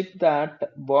you check that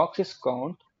boxes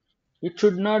count, it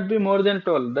should not be more than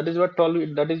 12. That is what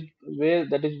 12. That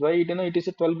is why it is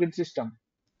a 12 grid system.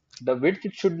 The width,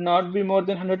 it should not be more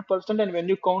than 100%, and when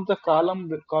you count the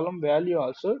column value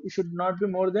also, it should not be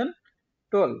more than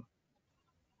 12,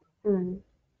 Mm.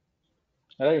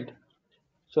 right?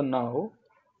 So now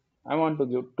I want to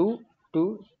give 2,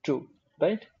 2, 2,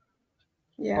 right?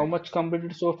 How Yeah. much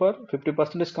completed so far?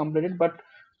 50% is completed, but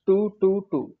 2, 2,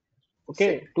 2.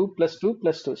 6. Okay, 2 plus 2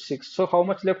 plus 2, 6. So how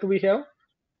much left we have?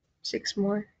 6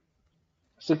 more.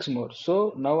 6 more.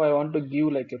 So now I want to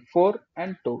give like a 4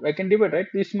 and 2. I can divide, right?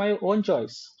 This is my own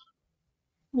choice.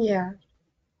 Yeah.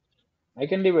 I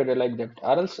can divide it like that.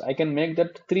 Or else I can make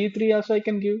that 3, 3 also I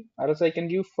can give. Or else I can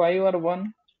give 5 or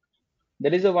 1.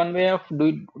 There is a one way of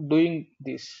doing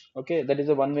this. Okay, that is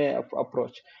a one way of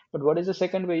approach. But what is the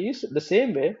second way is the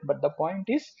same way. But the point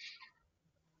is,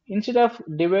 instead of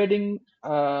dividing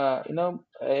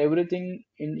everything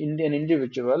in an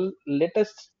individual, let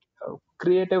us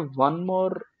create a one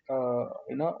more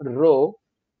row,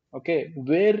 okay,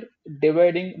 where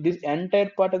dividing this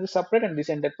entire part as a separate and this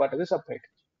entire part as a separate.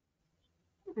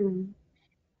 Mm.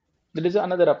 That is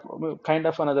another kind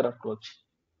of another approach.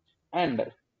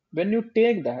 And when you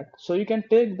take that, so you can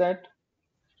take that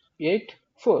 8,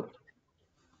 4.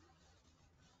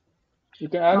 You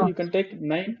can Oh, you can take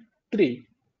 9, 3.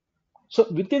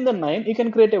 So within the 9, you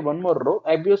can create a one more row.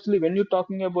 Obviously, when you're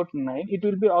talking about 9, it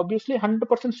will be obviously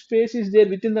 100% space is there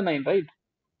within the 9, right?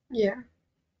 yeah.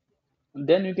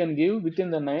 Then you can give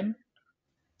within the 9,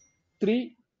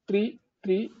 3, 3,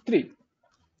 3, 3.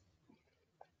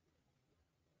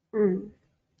 Mm.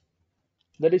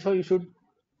 That is how you should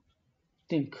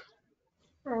think.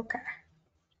 Okay.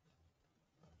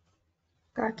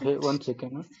 Got Hey, it. one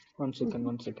second, huh? One second, Mhm.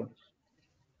 1 second.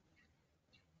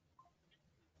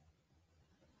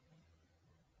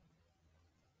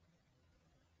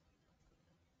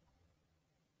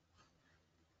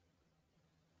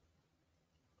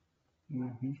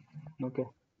 Hmm. Okay.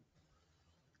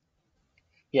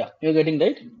 Yeah, you're getting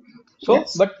right. So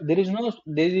Yes. but there is no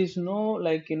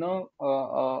like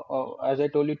as I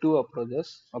told you, two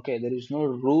approaches. Okay, there is no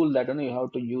rule that you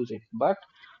have to use it, but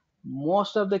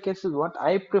most of the cases what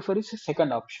I prefer is a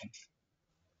second option,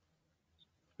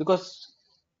 because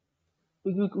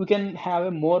we can have a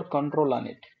more control on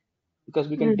it, because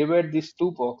we can Mm, divide these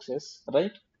two boxes,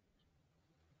 right?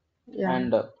 yeah.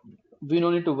 And we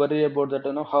don't need to worry about that,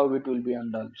 how it will be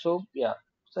undone. So yeah,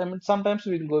 so I mean sometimes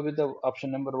we will go with the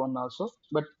option number one also,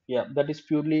 but yeah, that is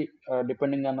purely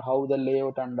depending on how the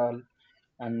layout and all,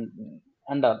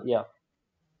 and all, yeah.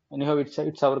 Anyhow,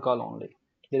 it's our call only.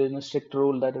 There is no strict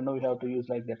rule that we have to use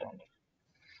like that only.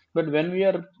 But when we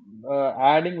are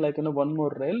adding like one more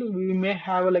rail, we may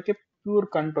have like a pure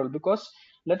control, because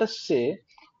let us say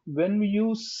when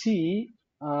you see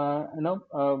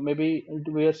maybe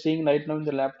we are seeing right now in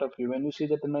the laptop view, when you see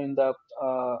that in the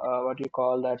what you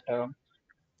call that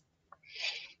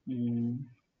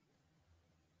mm,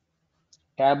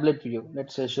 tablet view,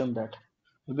 let's assume that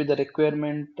maybe the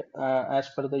requirement as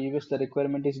per the US, the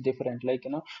requirement is different, like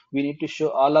we need to show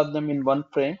all of them in one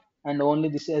frame, and only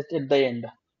this at the end.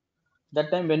 That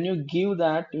time when you give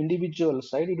that individual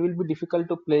side, it will be difficult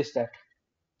to place that,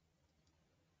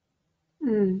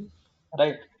 Mm,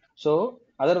 right? So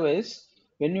otherwise,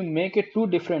 when you make it two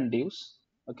different divs,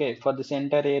 okay, for this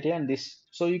entire area and this,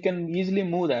 so you can easily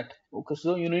move that. Okay,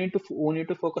 so you need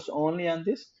to focus only on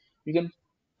this. You can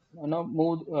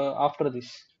move after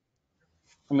this.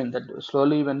 I mean that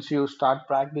slowly once you start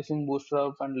practicing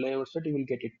bootstrap and layout set, you will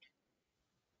get it.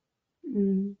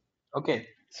 mm, Okay,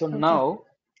 so okay. now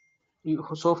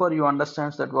so far you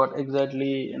understands that what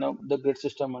exactly the grid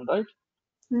system and right.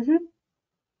 Mm-hmm.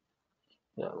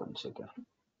 Yeah, one second.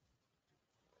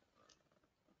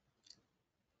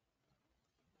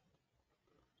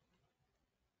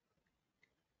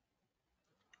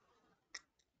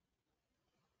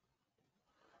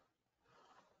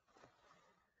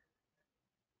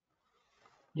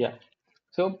 Yeah.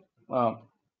 So uh,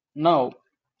 now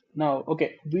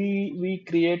okay, we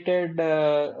created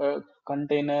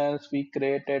containers, we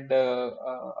created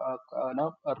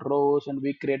rows, and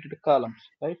we created columns,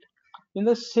 right? In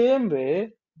the same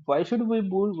way, why should we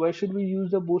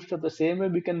use the bootstrap the same way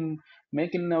we can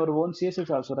make in our own CSS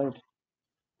also, right?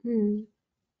 Mm,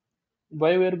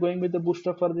 Why we are going with the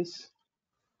bootstrap for this?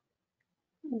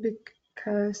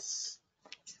 because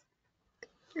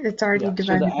it's already Yeah,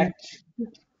 so the divided by. act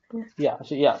yeah,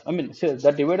 so yeah, I mean, so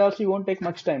that divide also you won't take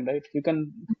much time, right? You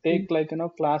can take Mm, like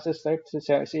classes, right? So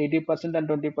say 80% and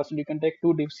 20%, you can take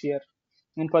two divs here,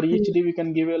 and for each mm, div you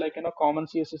can give a like common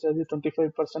CSS as a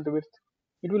 25% width.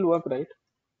 It will work, right?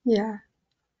 yeah.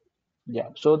 Yeah,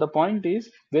 so the point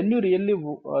is, when you really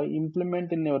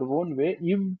implement in your own way,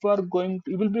 you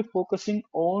will be focusing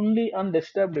only on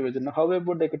desktop devices. Now, how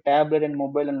about like a tablet and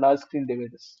mobile and large screen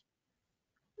devices?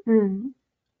 Mm,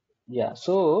 Yeah,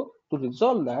 so to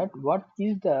resolve that, what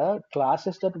is the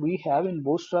classes that we have in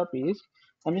Bootstrap is,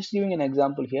 I'm just giving an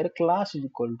example here. Class is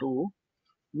equal to,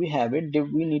 we have it,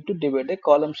 we need to divide a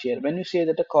columns here. When you say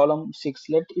that a column 6,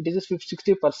 let it is a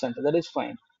 60%, that is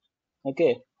fine.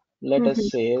 Okay, let us mm-hmm.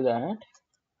 say that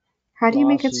How do you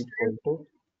make class it start equal to,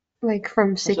 like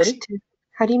from six sorry, to?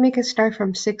 How do you make it start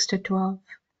from 6 to 12?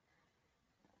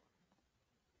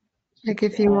 Like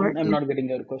if you want, I'm not getting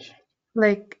your question.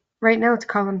 like right now it's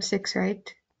column 6,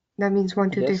 right? That means one,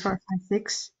 two, three, Yes, four, five,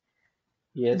 six.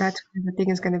 yes. That's where the thing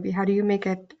is going to be. How do you make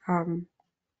it,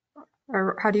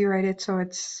 or how do you write it so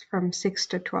it's from 6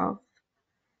 to 12?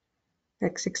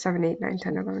 Like 6, 7, 8, 9,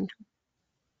 10, 11, 12.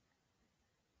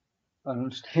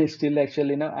 Still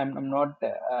actually, I'm not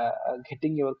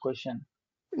getting your question.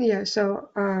 Yeah, so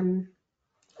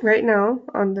right now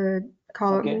on the Okay,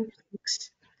 column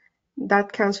 6,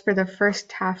 that counts for the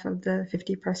first half of the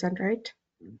 50%, right?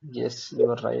 yes, you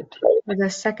are right. For the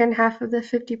second half of the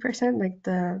 50%, like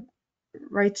the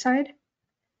right side?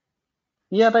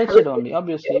 Yeah, right side only,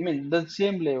 obviously. I mean, the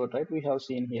same layout, right? We have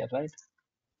seen here, right?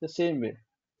 The same way.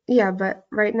 Yeah, but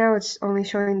right now it's only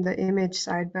showing the image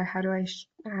side, but how do I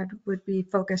add would be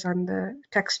focus on the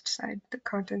text side, the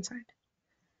content side?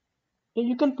 Yeah,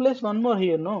 you can place one more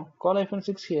here, no? Call hyphen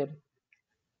 6 here.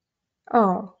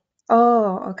 Oh,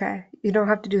 oh, okay. You don't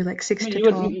have to do like I 6 mean, to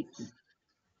 12.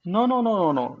 no, no, no,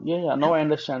 no, no. Yeah, yeah. Now I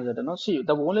understand that. No, see,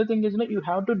 the only thing is, you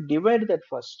have to divide that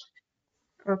first.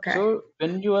 Okay. So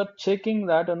when you are checking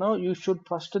that, you should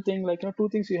first think like, two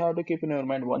things you have to keep in your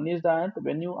mind. One is that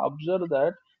when you observe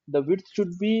that the width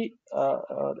should be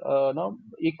no,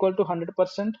 equal to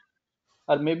 100%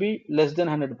 or maybe less than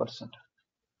 100%,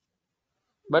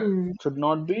 but Mm, should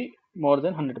not be more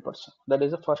than 100%. That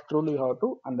is the first rule you have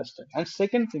to understand. And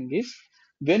second thing is,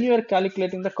 when you are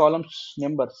calculating the columns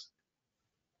numbers,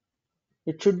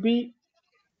 it should be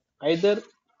either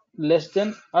less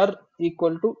than or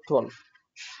equal to 12.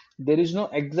 There is no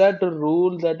exact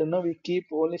rule that we keep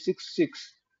only 6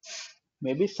 6.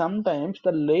 Maybe sometimes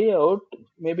the layout,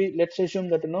 maybe let's assume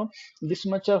that this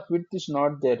much of width is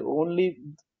not there, only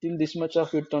till this much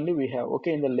of width only we have,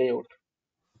 okay, in the layout.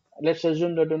 Let's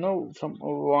assume that from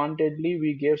wantedly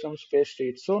we gave some space to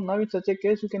it. So now in such a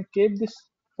case you can keep this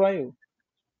 5.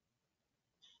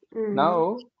 Mm.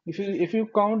 Now if you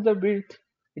count the width,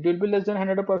 it will be less than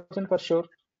 100% for sure,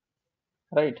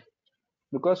 right?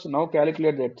 Because now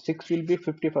calculate that 6 will be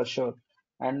 50 for sure,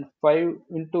 and 5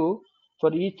 into,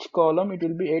 for each column it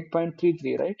will be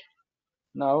 8.33, right?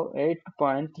 Now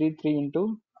 8.33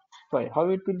 into 5, how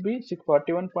it will be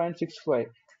 41.65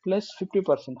 plus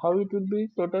 50%, how it will be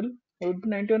total? It would be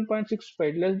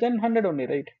 91.65, less than 100 only,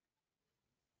 right?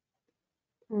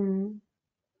 Mm.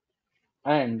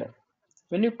 And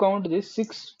when you count this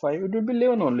 6 5, it will be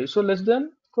 11 only, so less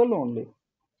than 12 only.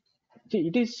 See,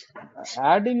 it is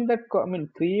adding the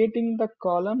creating the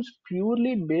columns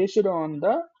purely based on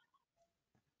the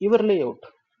your layout.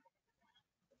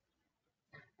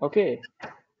 Okay,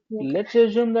 Okay. let's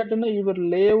assume that your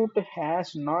layout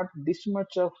has not this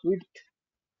much of width,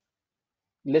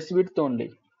 less width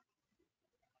only.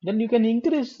 Then you can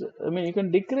increase, you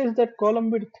can decrease that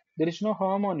column width. There is no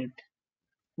harm on it.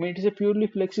 It is a purely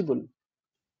flexible.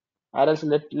 Or else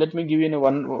let me give you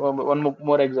one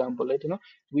more example. Like,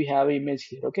 we have an image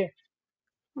here, okay,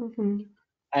 Mm-hmm.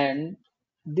 and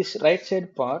this right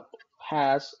side part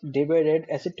has divided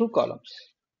as a two columns,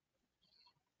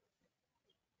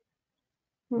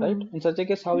 right? Mm. In such a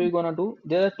case, how are you gonna do?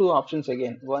 There are two options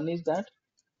again. One is that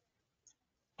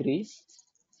 3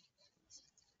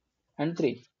 and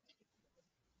 3.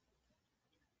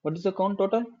 What is the count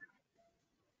total?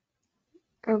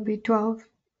 It'll be 12.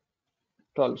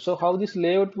 12. So how this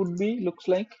layout would be looks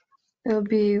like? It'll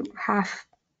be half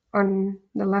on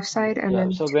the left side and Yeah.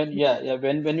 then So when,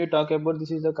 2. when you talk about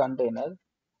this is a container,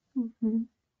 Mm-hmm.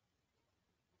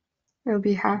 It'll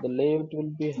be half the layout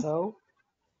will be how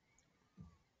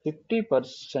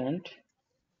 50%,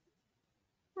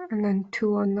 and then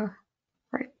 2 on the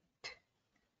right.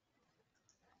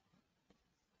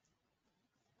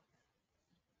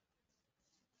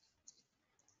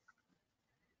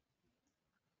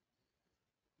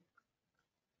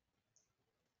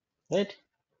 right?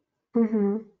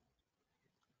 Mm-hmm.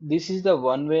 This is the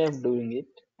one way of doing it.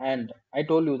 And I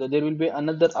told you that there will be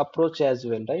another approach as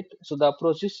well, right? So the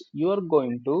approach is, you are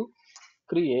going to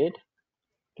create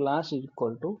class is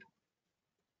equal to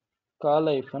call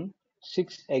hyphen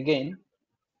 6 again,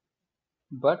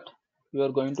 but you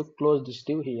are going to close this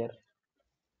div here.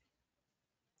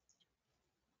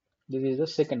 This is the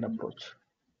second approach,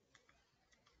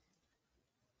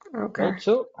 Okay. right?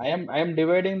 So I am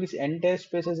dividing this entire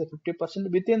space as a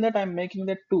 50%. Within that, I'm making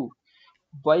that 2.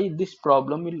 Why this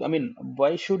problem will,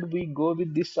 why should we go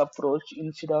with this approach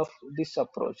instead of this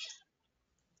approach?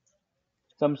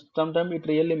 Sometimes it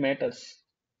really matters.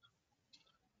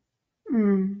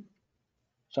 Mm.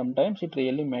 Sometimes it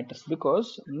really matters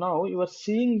because now you are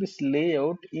seeing this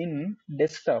layout in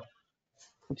desktop,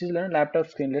 which is like a laptop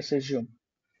screen, let's assume.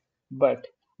 But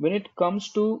when it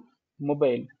comes to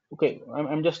mobile, okay,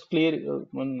 I'm just clear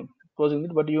when closing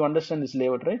it, but you understand this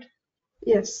layout, right?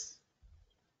 Yes.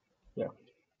 Yeah.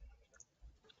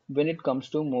 When it comes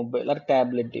to mobile or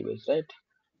tablet device, right?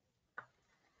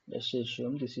 Let's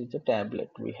assume this is the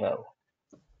tablet we have.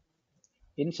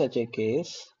 In such a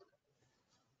case,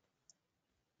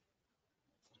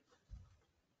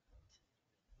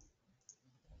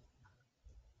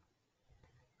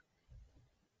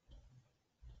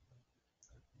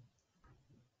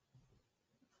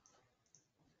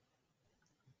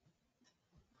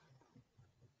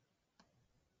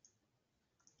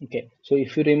 okay, so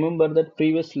if you remember that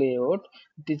previous layout,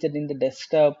 it is that in the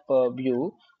desktop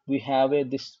view, we have a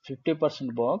this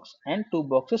 50% box and two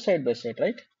boxes side by side,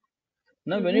 right?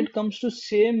 Now, when Mm-hmm. it comes to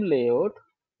same layout,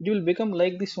 it will become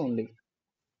like this only.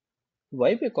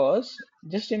 Why? Because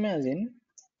just imagine,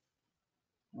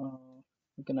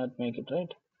 we cannot make it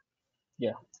right.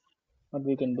 Yeah, what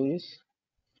we can do is,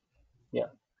 yeah,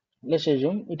 let's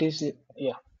assume it is,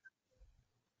 yeah,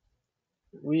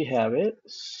 we have a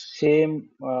same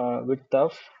width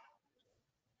of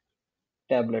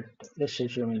tablet. Let's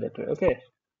assume in that way. Okay.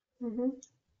 Mm-hmm.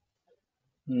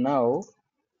 Now,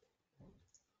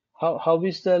 how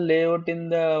is the layout in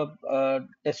the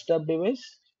desktop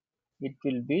device? It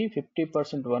will be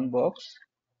 50% one box,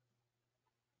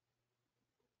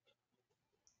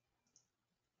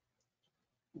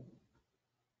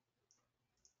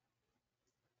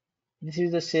 This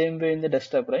is the same way in the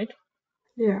desktop, right?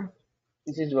 Yeah.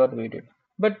 This is what we did.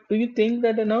 But do you think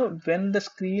that when the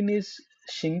screen is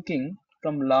shrinking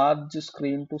from large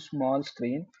screen to small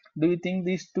screen, do you think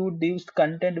these two divs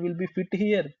content will be fit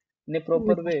here in a No.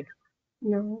 proper way?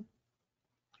 No.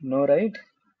 No, right?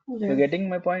 You're Yeah. getting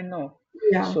my point now.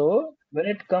 Yeah. So when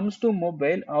it comes to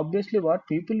mobile, obviously what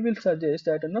people will suggest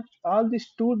that all these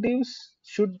two divs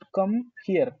should come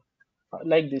here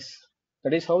like this.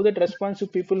 That is how that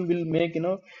responsive people will make in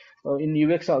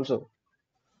UX also,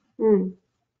 Mm.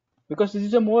 because this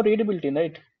is a more readability,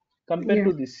 right? Compared Yeah.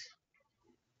 to this.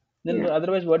 Then Yeah.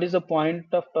 otherwise, what is the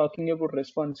point of talking about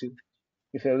responsive?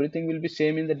 If everything will be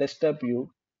same in the desktop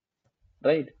view,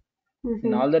 right? In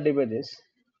Mm-hmm. all the devices,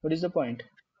 what is the point?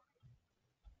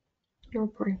 No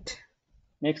point.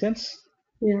 Make sense?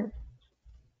 Yeah.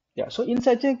 Yeah. So in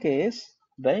such a case,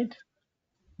 right?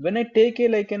 When I take a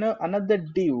like another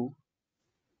div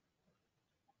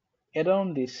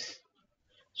around this,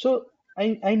 so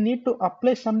I need to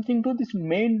apply something to this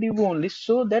main div only,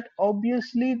 so that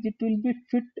obviously it will be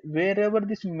fit wherever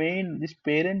this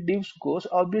parent divs goes.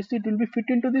 Obviously it will be fit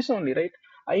into this only, right?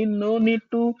 I no need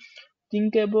to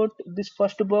think about this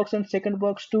first box and second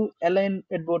box to align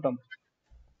at bottom.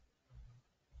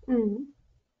 Mm.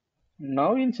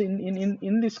 Now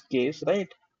in this case, right,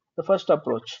 the first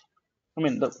approach, I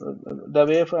mean the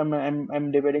way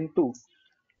I'm dividing two.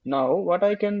 Now what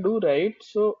I can do, right,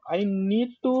 so I need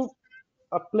to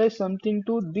apply something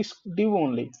to this div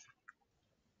only.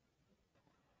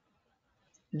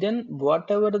 Then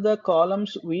whatever the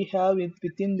columns we have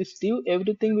within this div,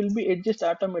 everything will be adjusted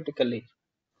automatically.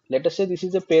 Let us say this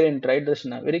is the parent, right,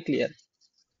 Darshana? Very clear.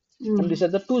 And Mm. these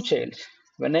are the two childs.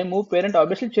 When I move parent,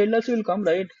 obviously child also will come,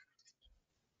 right?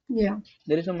 Yeah.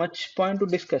 There is a much point to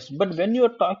discuss. But when you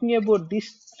are talking about these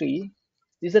three,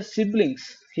 these are siblings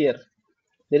here.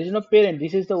 There is no parent.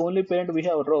 This is the only parent we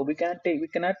have. Row. We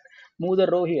cannot move the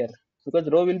row here because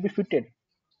row will be fitted.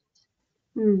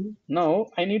 Mm. Now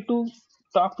I need to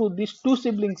talk to these two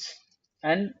siblings,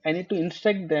 and I need to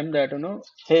instruct them that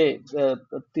hey,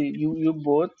 you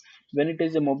both, when it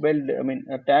is a mobile, I mean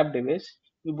a tab device,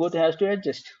 you both has to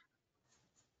adjust.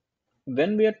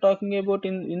 When we are talking about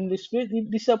in this way,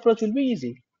 this approach will be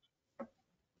easy,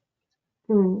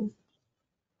 Mm.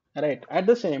 right? At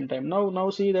the same time, now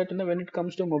see that when it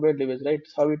comes to mobile device, right,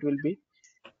 how it will be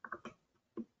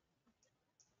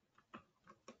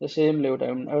the same layout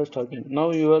I was talking.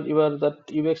 Now you are that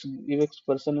UX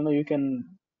person, you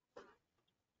can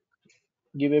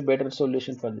give a better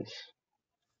solution for this.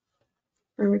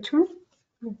 For which one?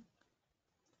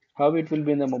 How it will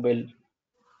be in the mobile.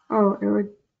 Oh, it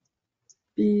would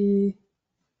be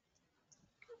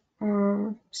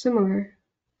similar.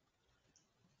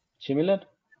 Similar?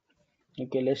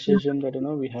 Okay, let's Yeah. assume that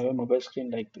we have a mobile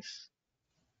screen like this.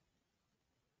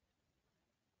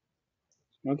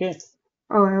 Okay,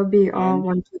 Oh, it would be all and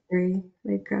one, two, three.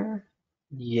 Like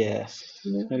yes,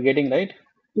 yeah. you're getting right.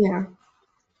 Yeah.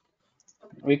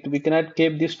 We cannot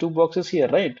keep these two boxes here,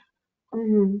 right?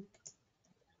 Mm-hmm.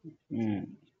 Hmm.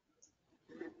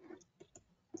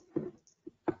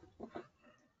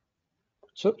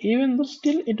 So even though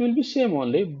still it will be same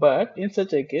only, but in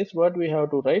such a case, what we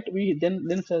have to write, we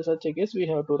then such a case we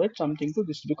have to write something to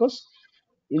this, because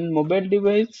in mobile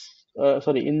device,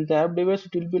 sorry, in tab device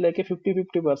it will be like a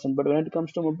 50-50%, but when it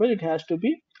comes to mobile, it has to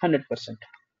be 100%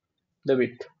 the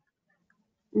width.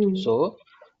 Mm. So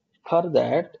for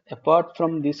that, apart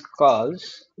from these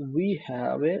calls, we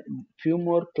have a few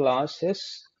more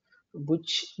classes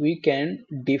which we can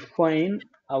define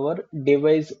our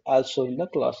device also in the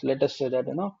class. Let us say that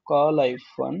call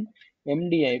hyphen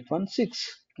MD hyphen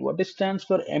 6. What it stands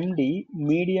for? MD,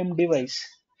 medium device.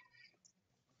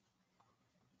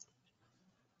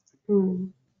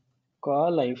 Mm.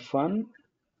 Call hyphen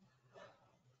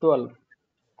 12.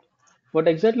 What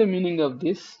exactly meaning of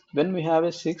this? When we have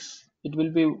a 6, it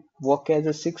will be work as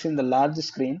a 6 in the large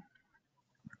screen.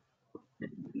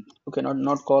 Okay,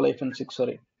 not call hyphen 6,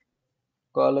 sorry.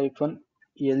 Call hyphen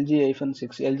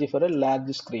LG-6, LG for a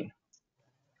large screen.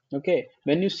 Okay,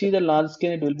 when you see the large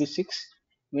screen, it will be 6.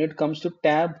 When it comes to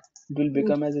tab, it will Mm.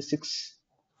 become as a 6.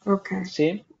 Okay.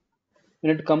 Same.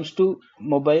 When it comes to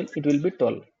mobile, it will be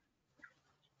 12.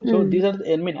 So Mm. these are,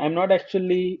 I mean, I'm not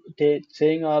actually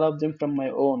saying all of them from my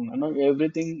own.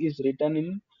 Everything is written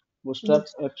in Bootstrap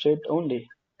Yes, website only.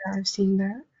 I've seen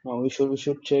that. Now we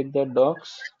should check the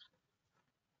docs,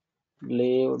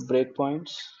 layout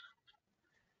breakpoints.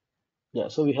 Yeah,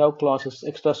 so we have classes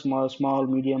extra small, small,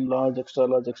 medium, large, extra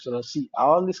large, extra large. See,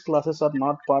 all these classes are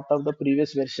not part of the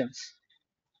previous versions.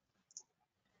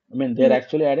 I mean, they're Mm.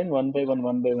 actually adding one by one,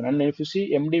 one by one. And if you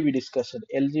see MD, we discussed,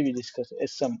 LG, we discussed,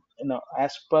 SM.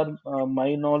 As per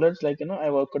my knowledge, like I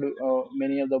worked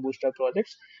many of the Bootstrap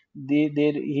projects. I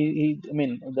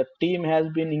mean, the team has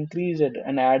been increased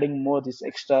and adding more this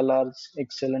extra large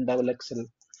XL and double XL.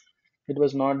 It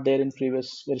was not there in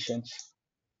previous versions.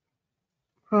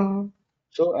 Oh.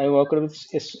 So I worked with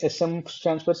SM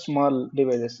stands for small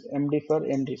devices, MD for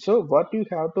MD. So what you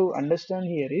have to understand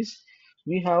here is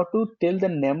we have to tell the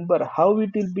number how it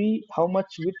will be, how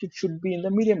much width it should be in the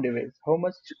medium device, how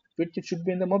much width it should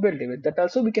be in the mobile device. That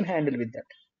also we can handle with that,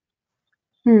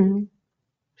 Hmm.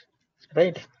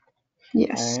 right?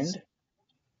 Yes. And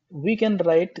we can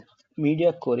write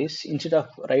media queries instead of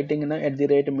writing at the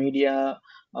rate media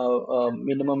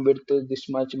minimum width this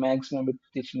much, maximum width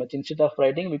this much. Instead of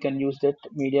writing, we can use that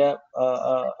media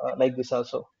like this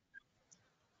also.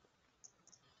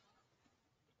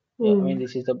 Yeah, I mean, Hmm.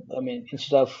 this is the, I mean,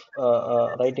 instead of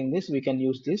writing this, we can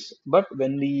use this. But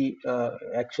when we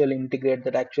actually integrate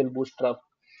that actual bootstrap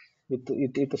with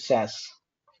the SAS,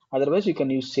 otherwise you can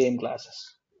use same classes.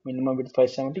 Minimum with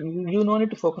 570. You no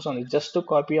need to focus on it. Just to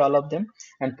copy all of them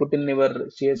and put in your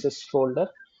CSS folder,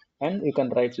 and you can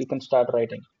write. You can start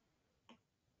writing.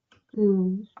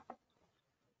 Hmm.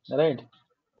 Right?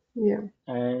 Yeah.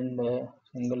 And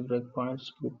single breakpoints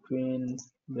between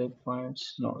breakpoints.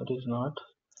 No, it is not.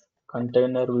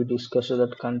 Container, we discussed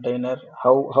that container,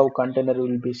 how container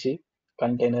will be. See,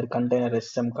 container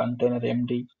SM, container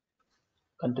MD,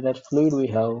 container fluid we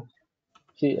have.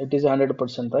 See, it is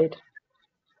 100%, right?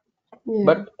 Yeah.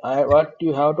 But what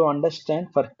you have to understand,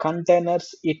 for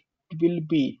containers it will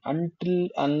be until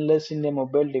unless in a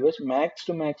mobile device, max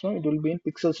to maximum it will be in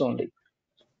pixels only.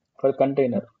 For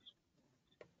container,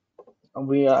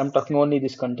 I'm talking only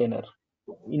this container.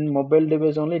 In mobile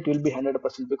device only it will be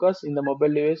 100%, because in the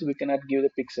mobile device we cannot give the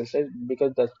pixels, right?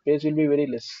 Because the space will be very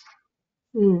less.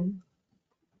 Hmm.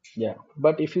 Yeah,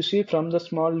 but if you see from the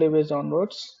small device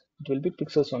onwards, it will be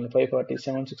pixels only, 540,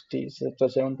 760,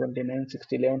 720,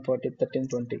 960, 1140,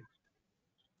 1320.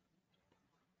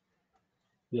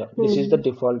 Yeah, this is the Hmm.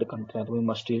 default container. We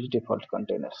must use default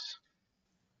containers.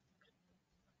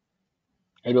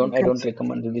 I Okay. don't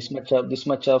recommend this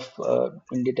much of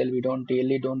in detail. We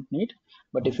don't need.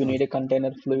 But if you need a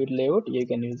container fluid layout, you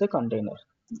can use the container.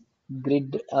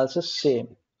 Grid also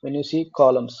same. When you see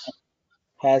columns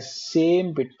has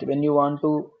same bit. When you want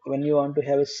to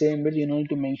have a same bit, you don't need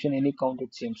to mention any count.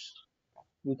 It seems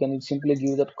you can simply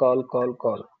give that call,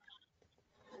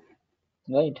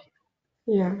 right?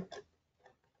 Yeah.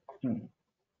 Hmm.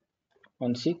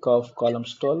 And see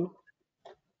columns 12,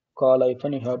 call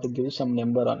hyphen, you have to give some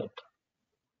number on it.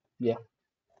 Yeah.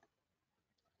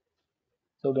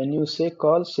 So when you say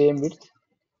call same width,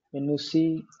 when you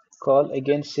see call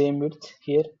again same width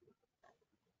here,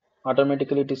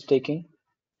 automatically it is taking.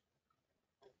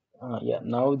 Yeah.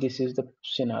 Now this is the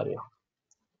scenario.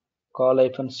 Call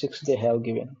hyphen 6 they have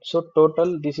given. So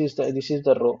total this is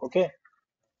the row. Okay.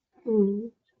 Hmm.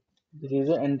 This is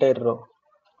the entire row.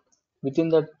 Within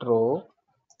that row,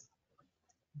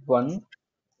 one,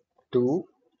 two,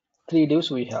 three divs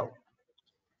we have.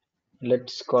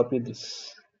 Let's copy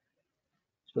this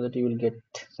so that you will get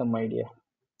some idea.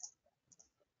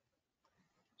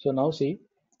 So now see,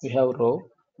 we have row,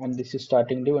 and this is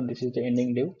starting div and this is the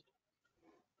ending div.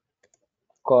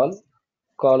 Call,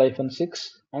 call hyphen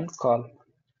 6 and call.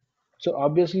 So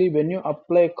obviously when you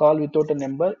apply call without a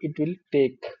number, it will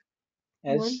take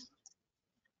One. as,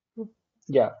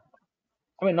 yeah,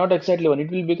 I mean not exactly one, it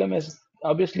will become as,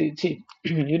 obviously see,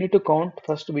 you need to count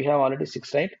first. We have already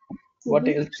 6, right? What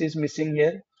Mm-hmm. else is missing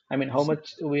here? I mean how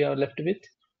much we are left with?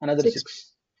 Another 6.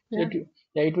 6. So Yeah.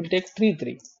 yeah, it will take 3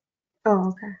 3. Oh,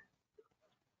 okay.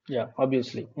 Yeah,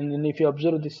 obviously. And then if you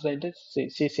observe this, right,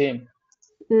 see same.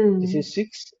 This Hmm. is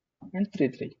 6 and 3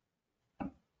 3.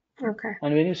 Okay.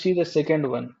 And when you see the second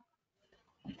one,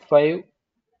 5,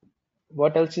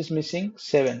 what else is missing?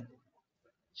 7.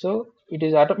 So I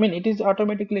mean, it is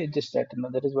automatically adjusted.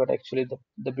 That is what actually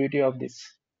the beauty of this.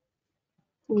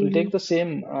 It will Mm-hmm. take the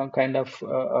same kind of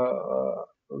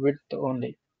width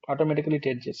only. Automatically it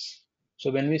adjusts.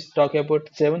 So when we talk about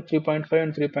 7, 3.5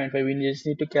 and 3.5, we just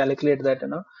need to calculate that,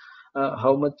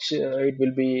 how much it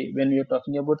will be. When we are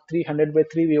talking about 300 by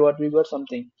 3, we got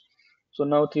something. So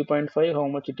now 3.5, how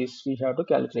much it is, we have to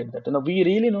calculate that. Now we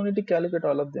really don't need to calculate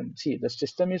all of them. See, the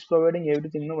system is providing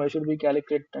everything. Why should we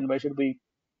calculate and why should we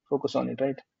focus on it,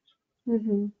 right?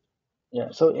 Mm-hmm. Yeah.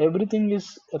 So everything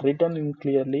is written in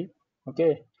clearly.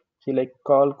 Okay. See, like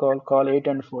call 8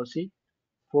 and 4. See,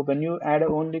 for when you add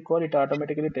only call, it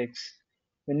automatically takes.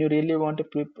 When you really want a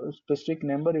specific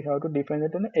number, you have to define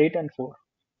it in 8 and 4.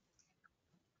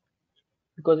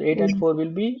 because 8 and Mm. 4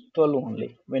 will be 12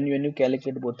 only when you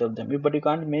calculate both of them. But you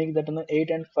can't make that 8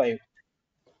 and 5.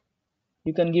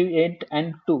 You can give 8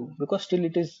 and 2 because still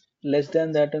it is less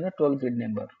than that 12 grid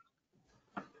number,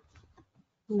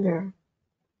 Yeah.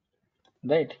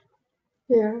 right?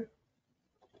 Yeah.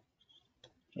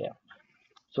 Yeah.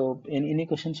 So any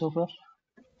questions so far?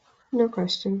 No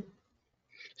question.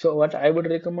 So what I would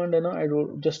recommend, I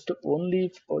would just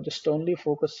only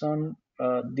focus on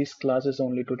these classes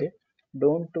only today.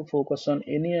 Don't to focus on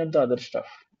any of the other stuff.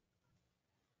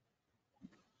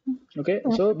 Okay.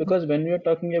 Oh, So because when we are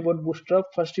talking about Bootstrap,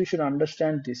 first you should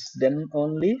understand this. Then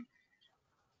only,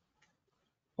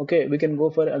 okay, we can go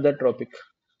for other topic.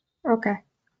 okay.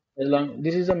 As long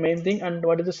this is the main thing, and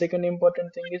what is the second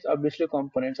important thing is obviously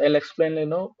components. I'll explain,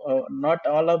 not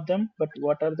all of them, but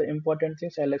what are the important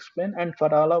things I'll explain. And for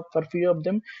few of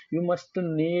them, you must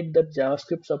need the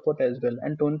JavaScript support as well.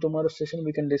 And in tomorrow's session,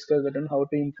 we can discuss that and how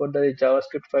to import the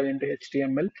JavaScript file into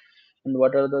HTML, and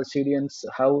what are the CDNs,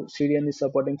 how CDN is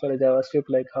supporting for a JavaScript,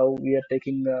 like how we are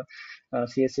taking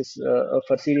CSS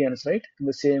for CDNs, right? In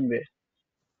the same way,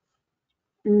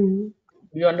 Mm.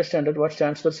 you understand that what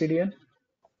stands for CDN?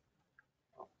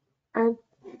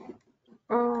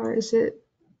 I, is it?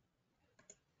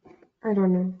 I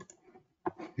don't know.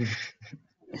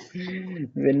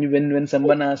 When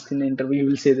someone asks in the interview, you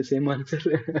will say the same answer.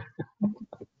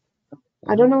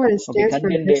 I don't know what it Okay, stands for.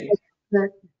 content Just day.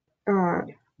 like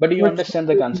Okay. But you what understand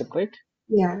the concept, right?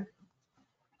 yeah.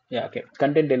 Yeah, okay.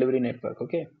 Content delivery network,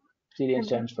 okay. CDN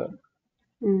Kind of. stands for.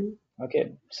 Mm.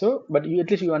 Okay. So, but you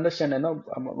at least you understand,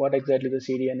 what exactly the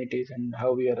CDN it is and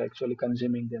how we are actually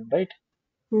consuming them, right?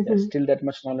 Yeah, Mm-hmm. still that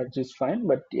much knowledge is fine,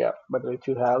 but yeah, but if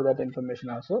you have that information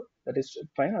also, that is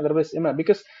fine. Otherwise,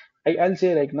 because I'll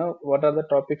say like now, what are the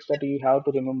topics that you have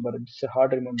to remember? It's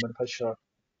hard to remember for sure.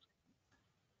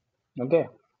 Okay.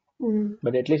 Mm.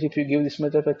 But at least if you give this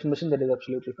much of explanation, that is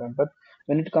absolutely fine. But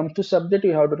when it comes to subject,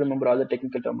 you have to remember all the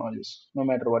technical terminologies, no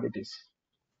matter what it is.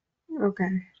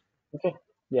 Okay. Okay.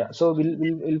 Yeah. So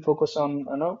we'll focus on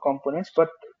components, but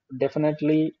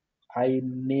definitely I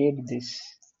need this.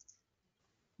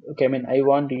 Okay. I mean, I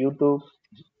want you to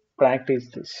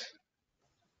practice this.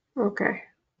 Okay.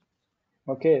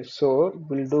 Okay. So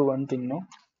we'll do one thing now.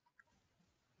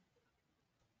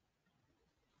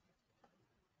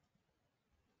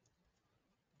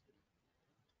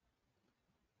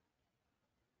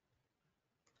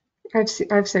 I've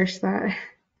searched that.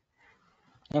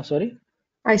 Oh, sorry.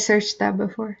 I searched that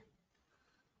before.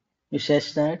 You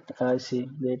says that. I see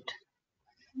that.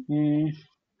 Hmm.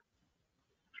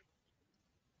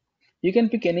 You can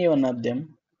pick any one of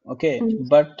them. Okay. Mm.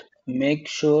 But make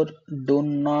sure do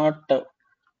not.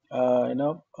 Uh, you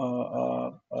know. Uh,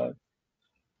 uh, uh,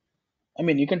 I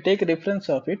mean, you can take a reference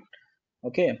of it.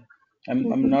 Okay. I'm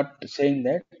Mm-hmm. not saying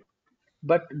that,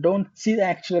 but don't see the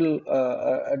actual.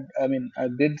 I mean,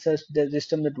 grid the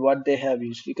system that what they have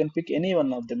used. You can pick any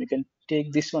one of them. You can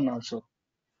take this one also,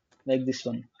 like this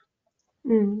one.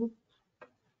 Mm.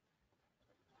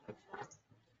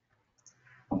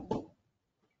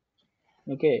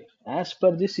 Okay. As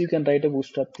per this, you can write a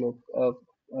bootstrap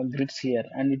grids here,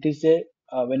 and it is a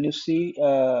when you see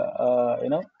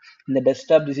in the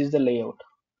desktop, this is the layout.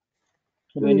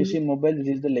 But when you Mm. see mobile, this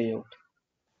is the layout.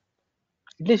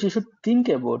 At least you should think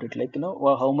about it, like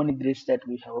how many grids that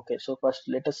we have. Okay, so first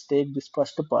let us take this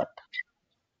first part.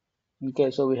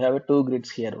 Okay, so we have a two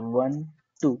grids here, one,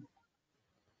 two.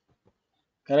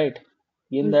 Right.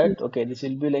 In Mm-hmm. that, okay, this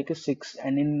will be like a six,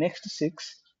 and in next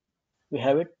six we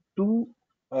have a two.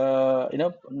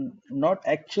 Not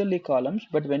actually columns,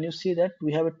 but when you see that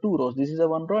we have a two rows. This is the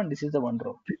one row, and this is the one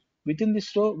row. Within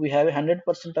this row, we have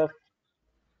 100% of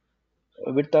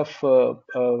width of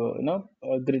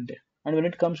grid, and when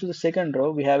it comes to the second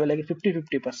row, we have like a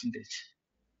 50-50 percentage.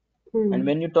 And Mm.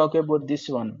 when you talk about this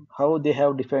one, how they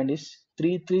have defined is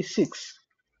 336,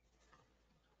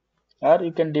 or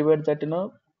you can divide that,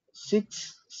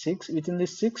 6 within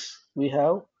this 6 we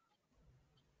have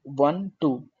 1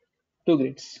 2 two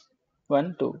grids,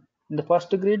 1 2. In the first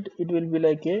grid it will be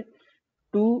like a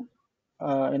two,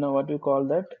 what we call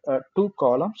that, two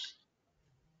columns.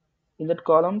 In that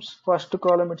columns, first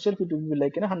column itself it will be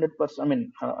like 100%, I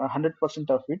mean 100%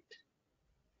 of it.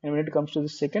 And when it comes to the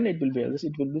second, it will be this,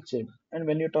 it will be same. And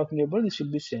when you're talking about this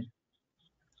should be same.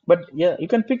 But yeah, you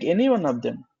can pick any one of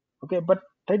them. Okay, but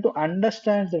try to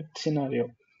understand that scenario.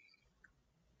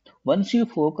 Once you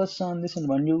focus on this, and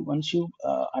once you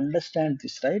understand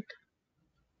this, right,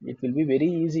 it will be very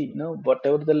easy.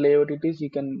 Whatever the layout it is, you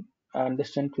can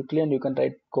understand quickly and you can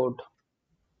write code.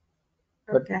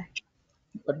 But Okay.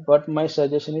 what my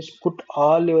suggestion is, put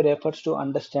all your efforts to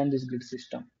understand this grid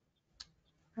system.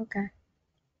 Okay.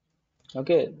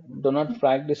 Okay, do not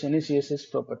practice any CSS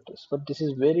properties, but this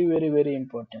is very, very, very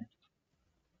important.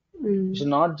 It's Mm.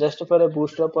 not just for a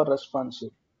bootstrap or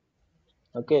responsive.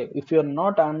 Okay, if you're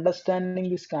not understanding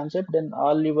this concept, then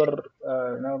all your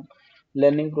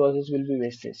learning process will be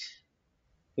wastage,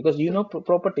 because you know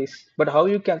properties, but how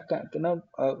you can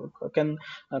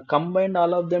combine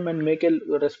all of them and make a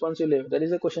responsive layer, that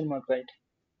is a question mark, right?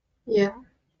 Yeah.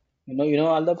 You know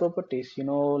all the properties,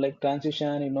 like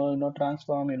transition,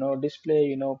 transform,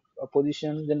 display, a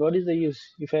position, then what is the use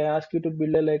if I ask you to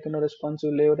build a, like,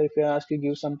 responsive layout, if I ask you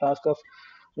give some task of,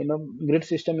 grid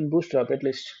system in bootstrap at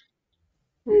least.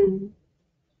 Mm.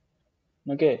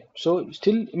 Okay, so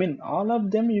still, I mean, all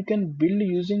of them you can build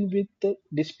using with the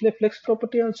display flex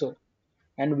property also,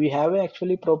 and we have a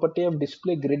actually property of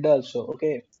display grid also.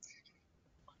 Okay,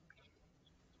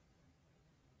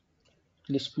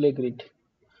 display grid,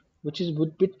 which is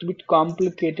bit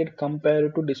complicated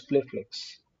compared to display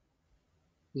flex.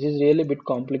 This is really a bit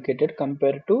complicated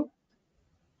compared to,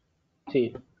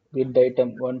 see, grid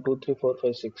item 1 2 3 4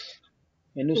 5 6.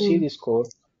 When you see Mm. this code,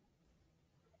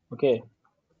 okay,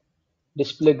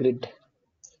 display grid,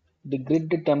 the grid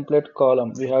template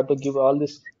column, we have to give all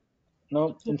this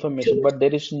no information, but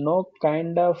there is no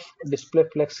kind of display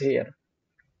flex here.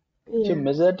 So Yeah.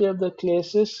 majority of the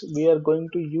cases we are going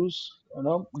to use,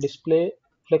 display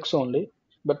flex only.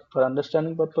 But for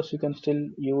understanding purpose, you can still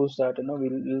use that.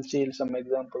 We'll see some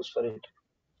examples for it.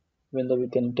 When we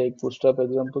can take bootstrap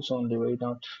examples only, why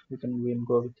not? We can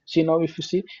go with. See now, if you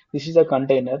see, this is a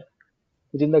container.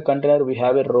 Within the container, we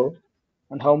have a row,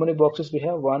 and how many boxes we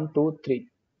have? One, two, three.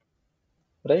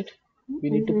 Right? We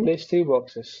need to Mm-hmm. place three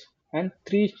boxes, and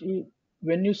three.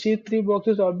 When you see three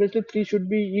boxes, obviously three should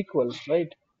be equal,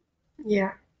 right?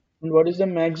 Yeah. And what is the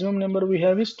maximum number we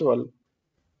have is 12.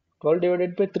 12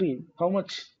 divided by 3. How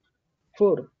much?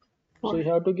 4. So 4. you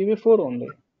have to give a 4 only.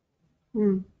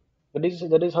 Mm. That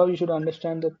is how you should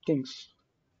understand the things.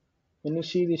 When you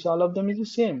see this, all of them is the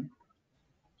same.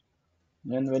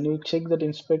 And when you check that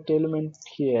inspect element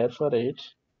here for it,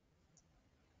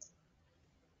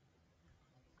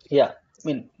 yeah, I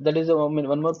mean that is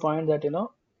one more point that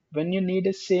when you need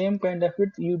a same kind of it,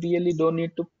 you really don't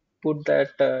need to put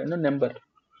that number.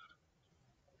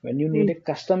 When you need Mm. a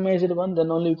customized one, then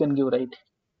only you can give, right.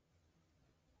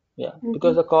 Yeah, Mm-hmm.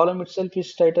 because the column itself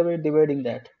is straight away dividing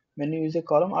that. When you use a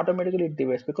column, automatically it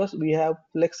divides because we have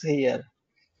flex here.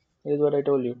 That is what I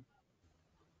told you.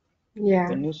 Yeah.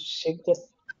 When you check the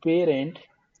parent,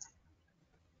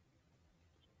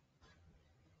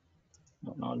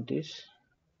 no, not this.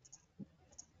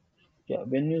 Yeah,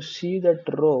 when you see that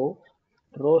row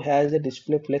has a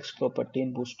display flex property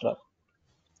in Bootstrap,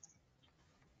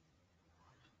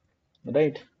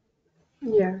 right?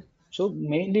 Yeah. So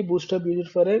mainly Bootstrap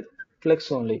uses for a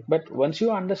flex only. But once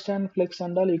you understand flex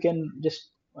and all, you can just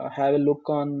have a look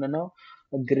on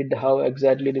a grid, how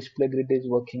exactly display grid is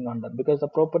working on that, because the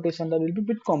properties and all will be a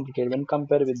bit complicated when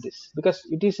compared with this, because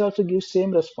it is also gives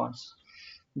same response.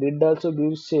 Grid also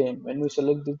gives same. When we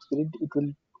select this grid, it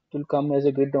will come as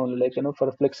a grid only. Like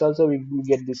for flex also we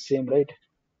get this same, right?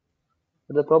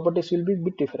 But the properties will be a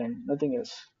bit different. Nothing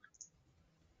else.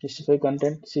 Justify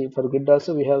content. See, for grid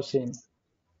also we have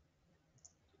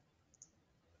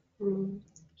Mm.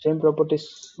 same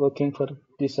properties working for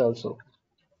this also,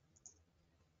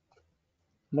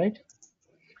 right?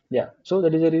 Yeah. So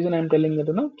that is the reason I'm telling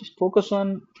that just focus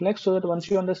on flex, so that once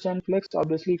you understand flex,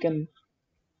 obviously you can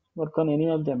work on any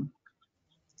of them.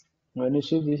 When you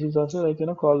see this is also like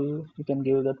call, you can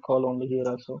give that call only here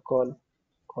also, call.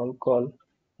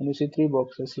 And you see three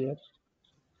boxes here.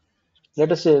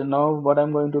 Let us say now what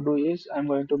I'm going to do is I'm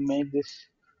going to make this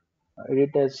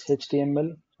edit as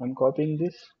HTML. I'm copying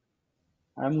this.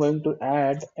 I'm going to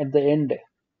add at the end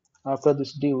after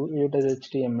this div edit as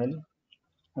HTML.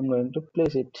 I'm going to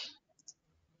place it.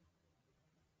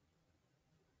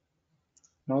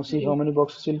 Now see how Mm. many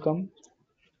boxes will come.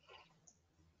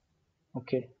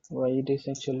 Okay, why it is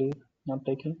actually not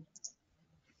taking.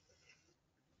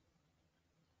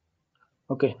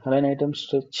 Okay, align item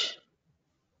stretch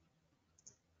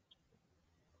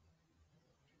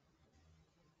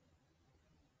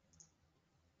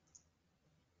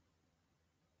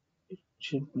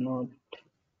should not.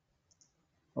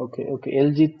 Okay,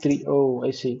 LG3. Oh,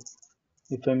 I see.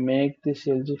 If I make this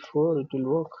LG4, it will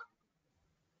work.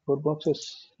 Four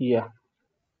boxes. Yeah.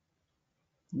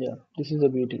 This is the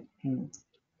beauty.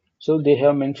 So they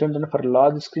have mentioned that for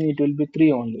large screen it will be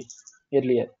three only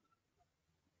earlier.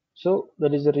 So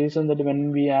that is the reason that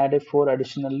when we add a four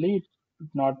additionally,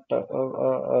 it's not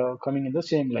coming in the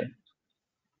same line,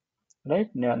 right?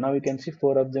 Yeah. Now we can see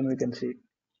four of them. We can see,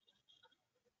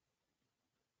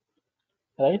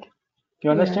 right? You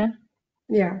Yeah. understand?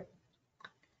 Yeah.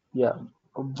 Yeah,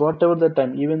 whatever the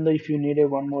time, even though if you need a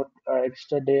one more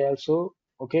extra day also,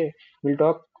 okay, we'll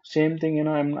talk same thing.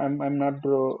 I'm not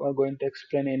going to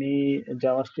explain any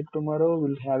JavaScript tomorrow.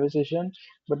 We'll have a session,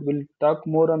 but we'll talk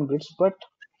more on grids. But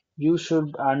you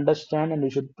should understand and you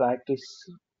should practice,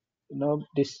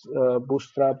 this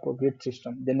bootstrap or grid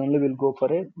system. Then only we'll go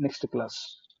for a next class.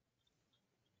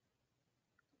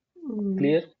 Mm.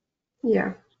 Clear?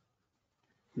 Yeah.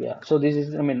 Yeah, so this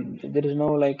is, I mean, there is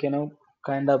no like,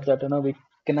 kind of that, we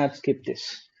cannot skip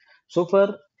this. So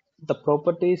for the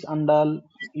properties and all,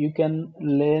 you can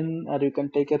learn or you can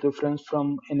take a reference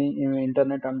from any,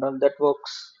 internet and all, that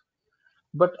works.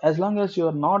 But as long as you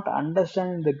are not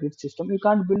understanding the grid system, you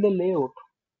can't build a layout.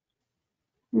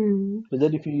 Mm.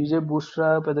 Whether if you use a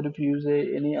bootstrap, whether if you use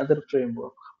any other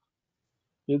framework,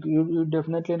 you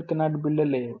definitely cannot build a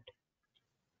layout.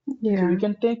 So you Yeah.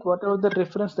 can take whatever the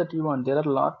reference that you want. There are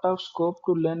a lot of scope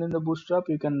to learn in the Bootstrap.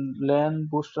 You can learn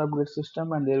Bootstrap grid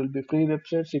system, and there will be free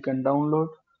websites you can download.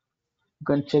 You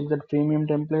can check that premium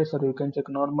templates, or you can check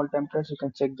normal templates. You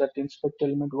can check that inspect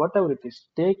element, whatever it is.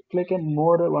 Take like a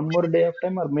more one more day of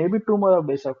time, or maybe 2 more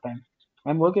days of time.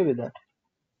 I'm okay with that.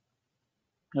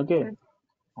 Okay,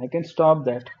 I can stop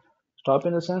that. Stop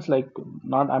in the sense like,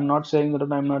 not. I'm not saying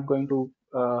that I'm not going to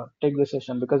take the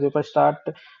session, because if I start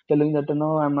telling that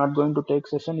no, I'm not going to take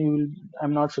session, you will.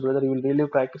 I'm not sure whether you will really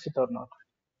practice it or not.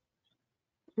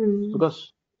 Mm.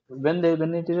 Because when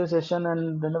it is a session,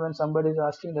 and then when somebody is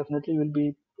asking, definitely you will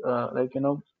be like,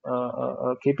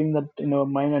 keeping that in your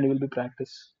mind, and you will be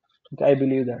practice. Okay, I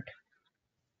believe that.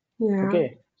 Yeah.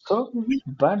 Okay, so Mhm.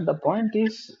 but the point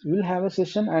is, we'll have a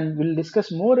session and we'll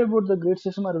discuss more about the grid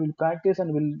system, or we'll practice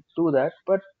and we'll do that.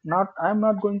 But not, I'm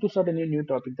not going to start any new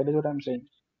topic. That is what I'm saying.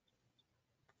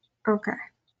 Okay.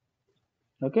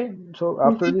 Okay, so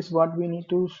after Mhm. this, what we need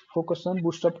to focus on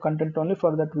bootstrap content only.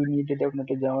 For that, we need to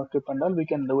definitely JavaScript and all. We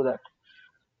can do that.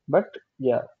 But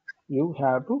yeah, you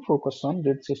have to focus on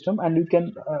grid system, and you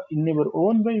can in your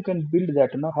own way you can build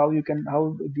that. How you can,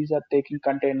 how these are taking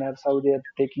containers, how they are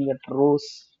taking that rows.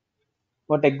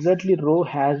 What exactly row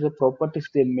has the properties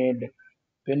they made.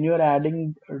 When you are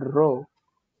adding row,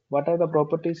 what are the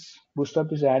properties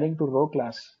bootstrap is adding to row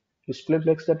class? Display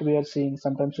flex that we are seeing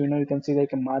sometimes, you can see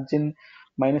like a margin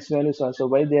minus values also,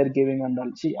 why they are giving and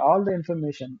all. See all the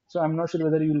information. So I'm not sure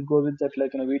whether you will go with that,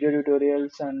 like, video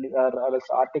tutorials and or else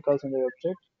articles on the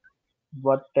website,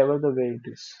 whatever the way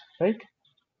it is, right?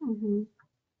 Mhm.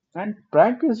 And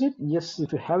practice it. Yes,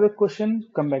 if you have a question,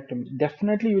 come back to me.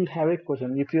 Definitely you'll have a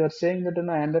question. If you are saying that,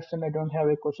 I understand, I don't have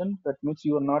a question, that means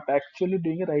you are not actually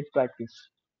doing a right practice.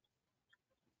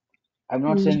 I'm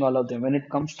not Mm. saying all of them when it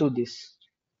comes to this,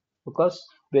 because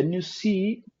when you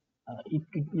see,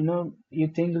 you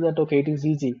think that okay, it is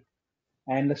easy.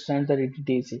 I understand that it is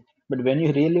easy, but when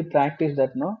you really practice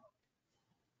that, no,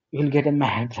 you'll get a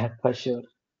mad that for sure.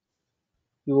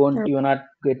 You're not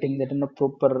getting that in a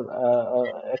proper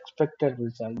expected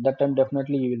result. That time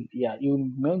definitely you will, yeah,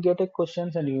 you may get a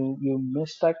questions and you may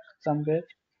stuck somewhere.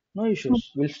 No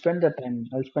issues, we'll spend the time.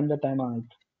 I'll spend the time on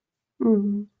it,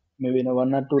 Mhm. maybe in a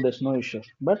 1 or 2 days, no issues.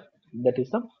 But that is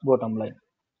the bottom line.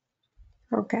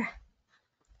 Okay.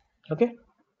 Okay,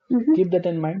 Mhm. keep that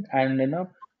in mind, and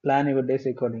plan your days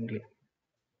accordingly.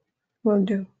 Will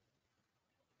do.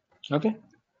 Okay.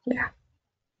 Yeah.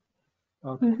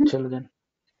 Okay, Mhm. chill then.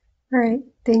 All right.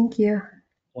 Thank you.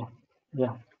 Yeah.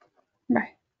 Yeah.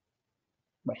 Bye.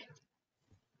 Bye.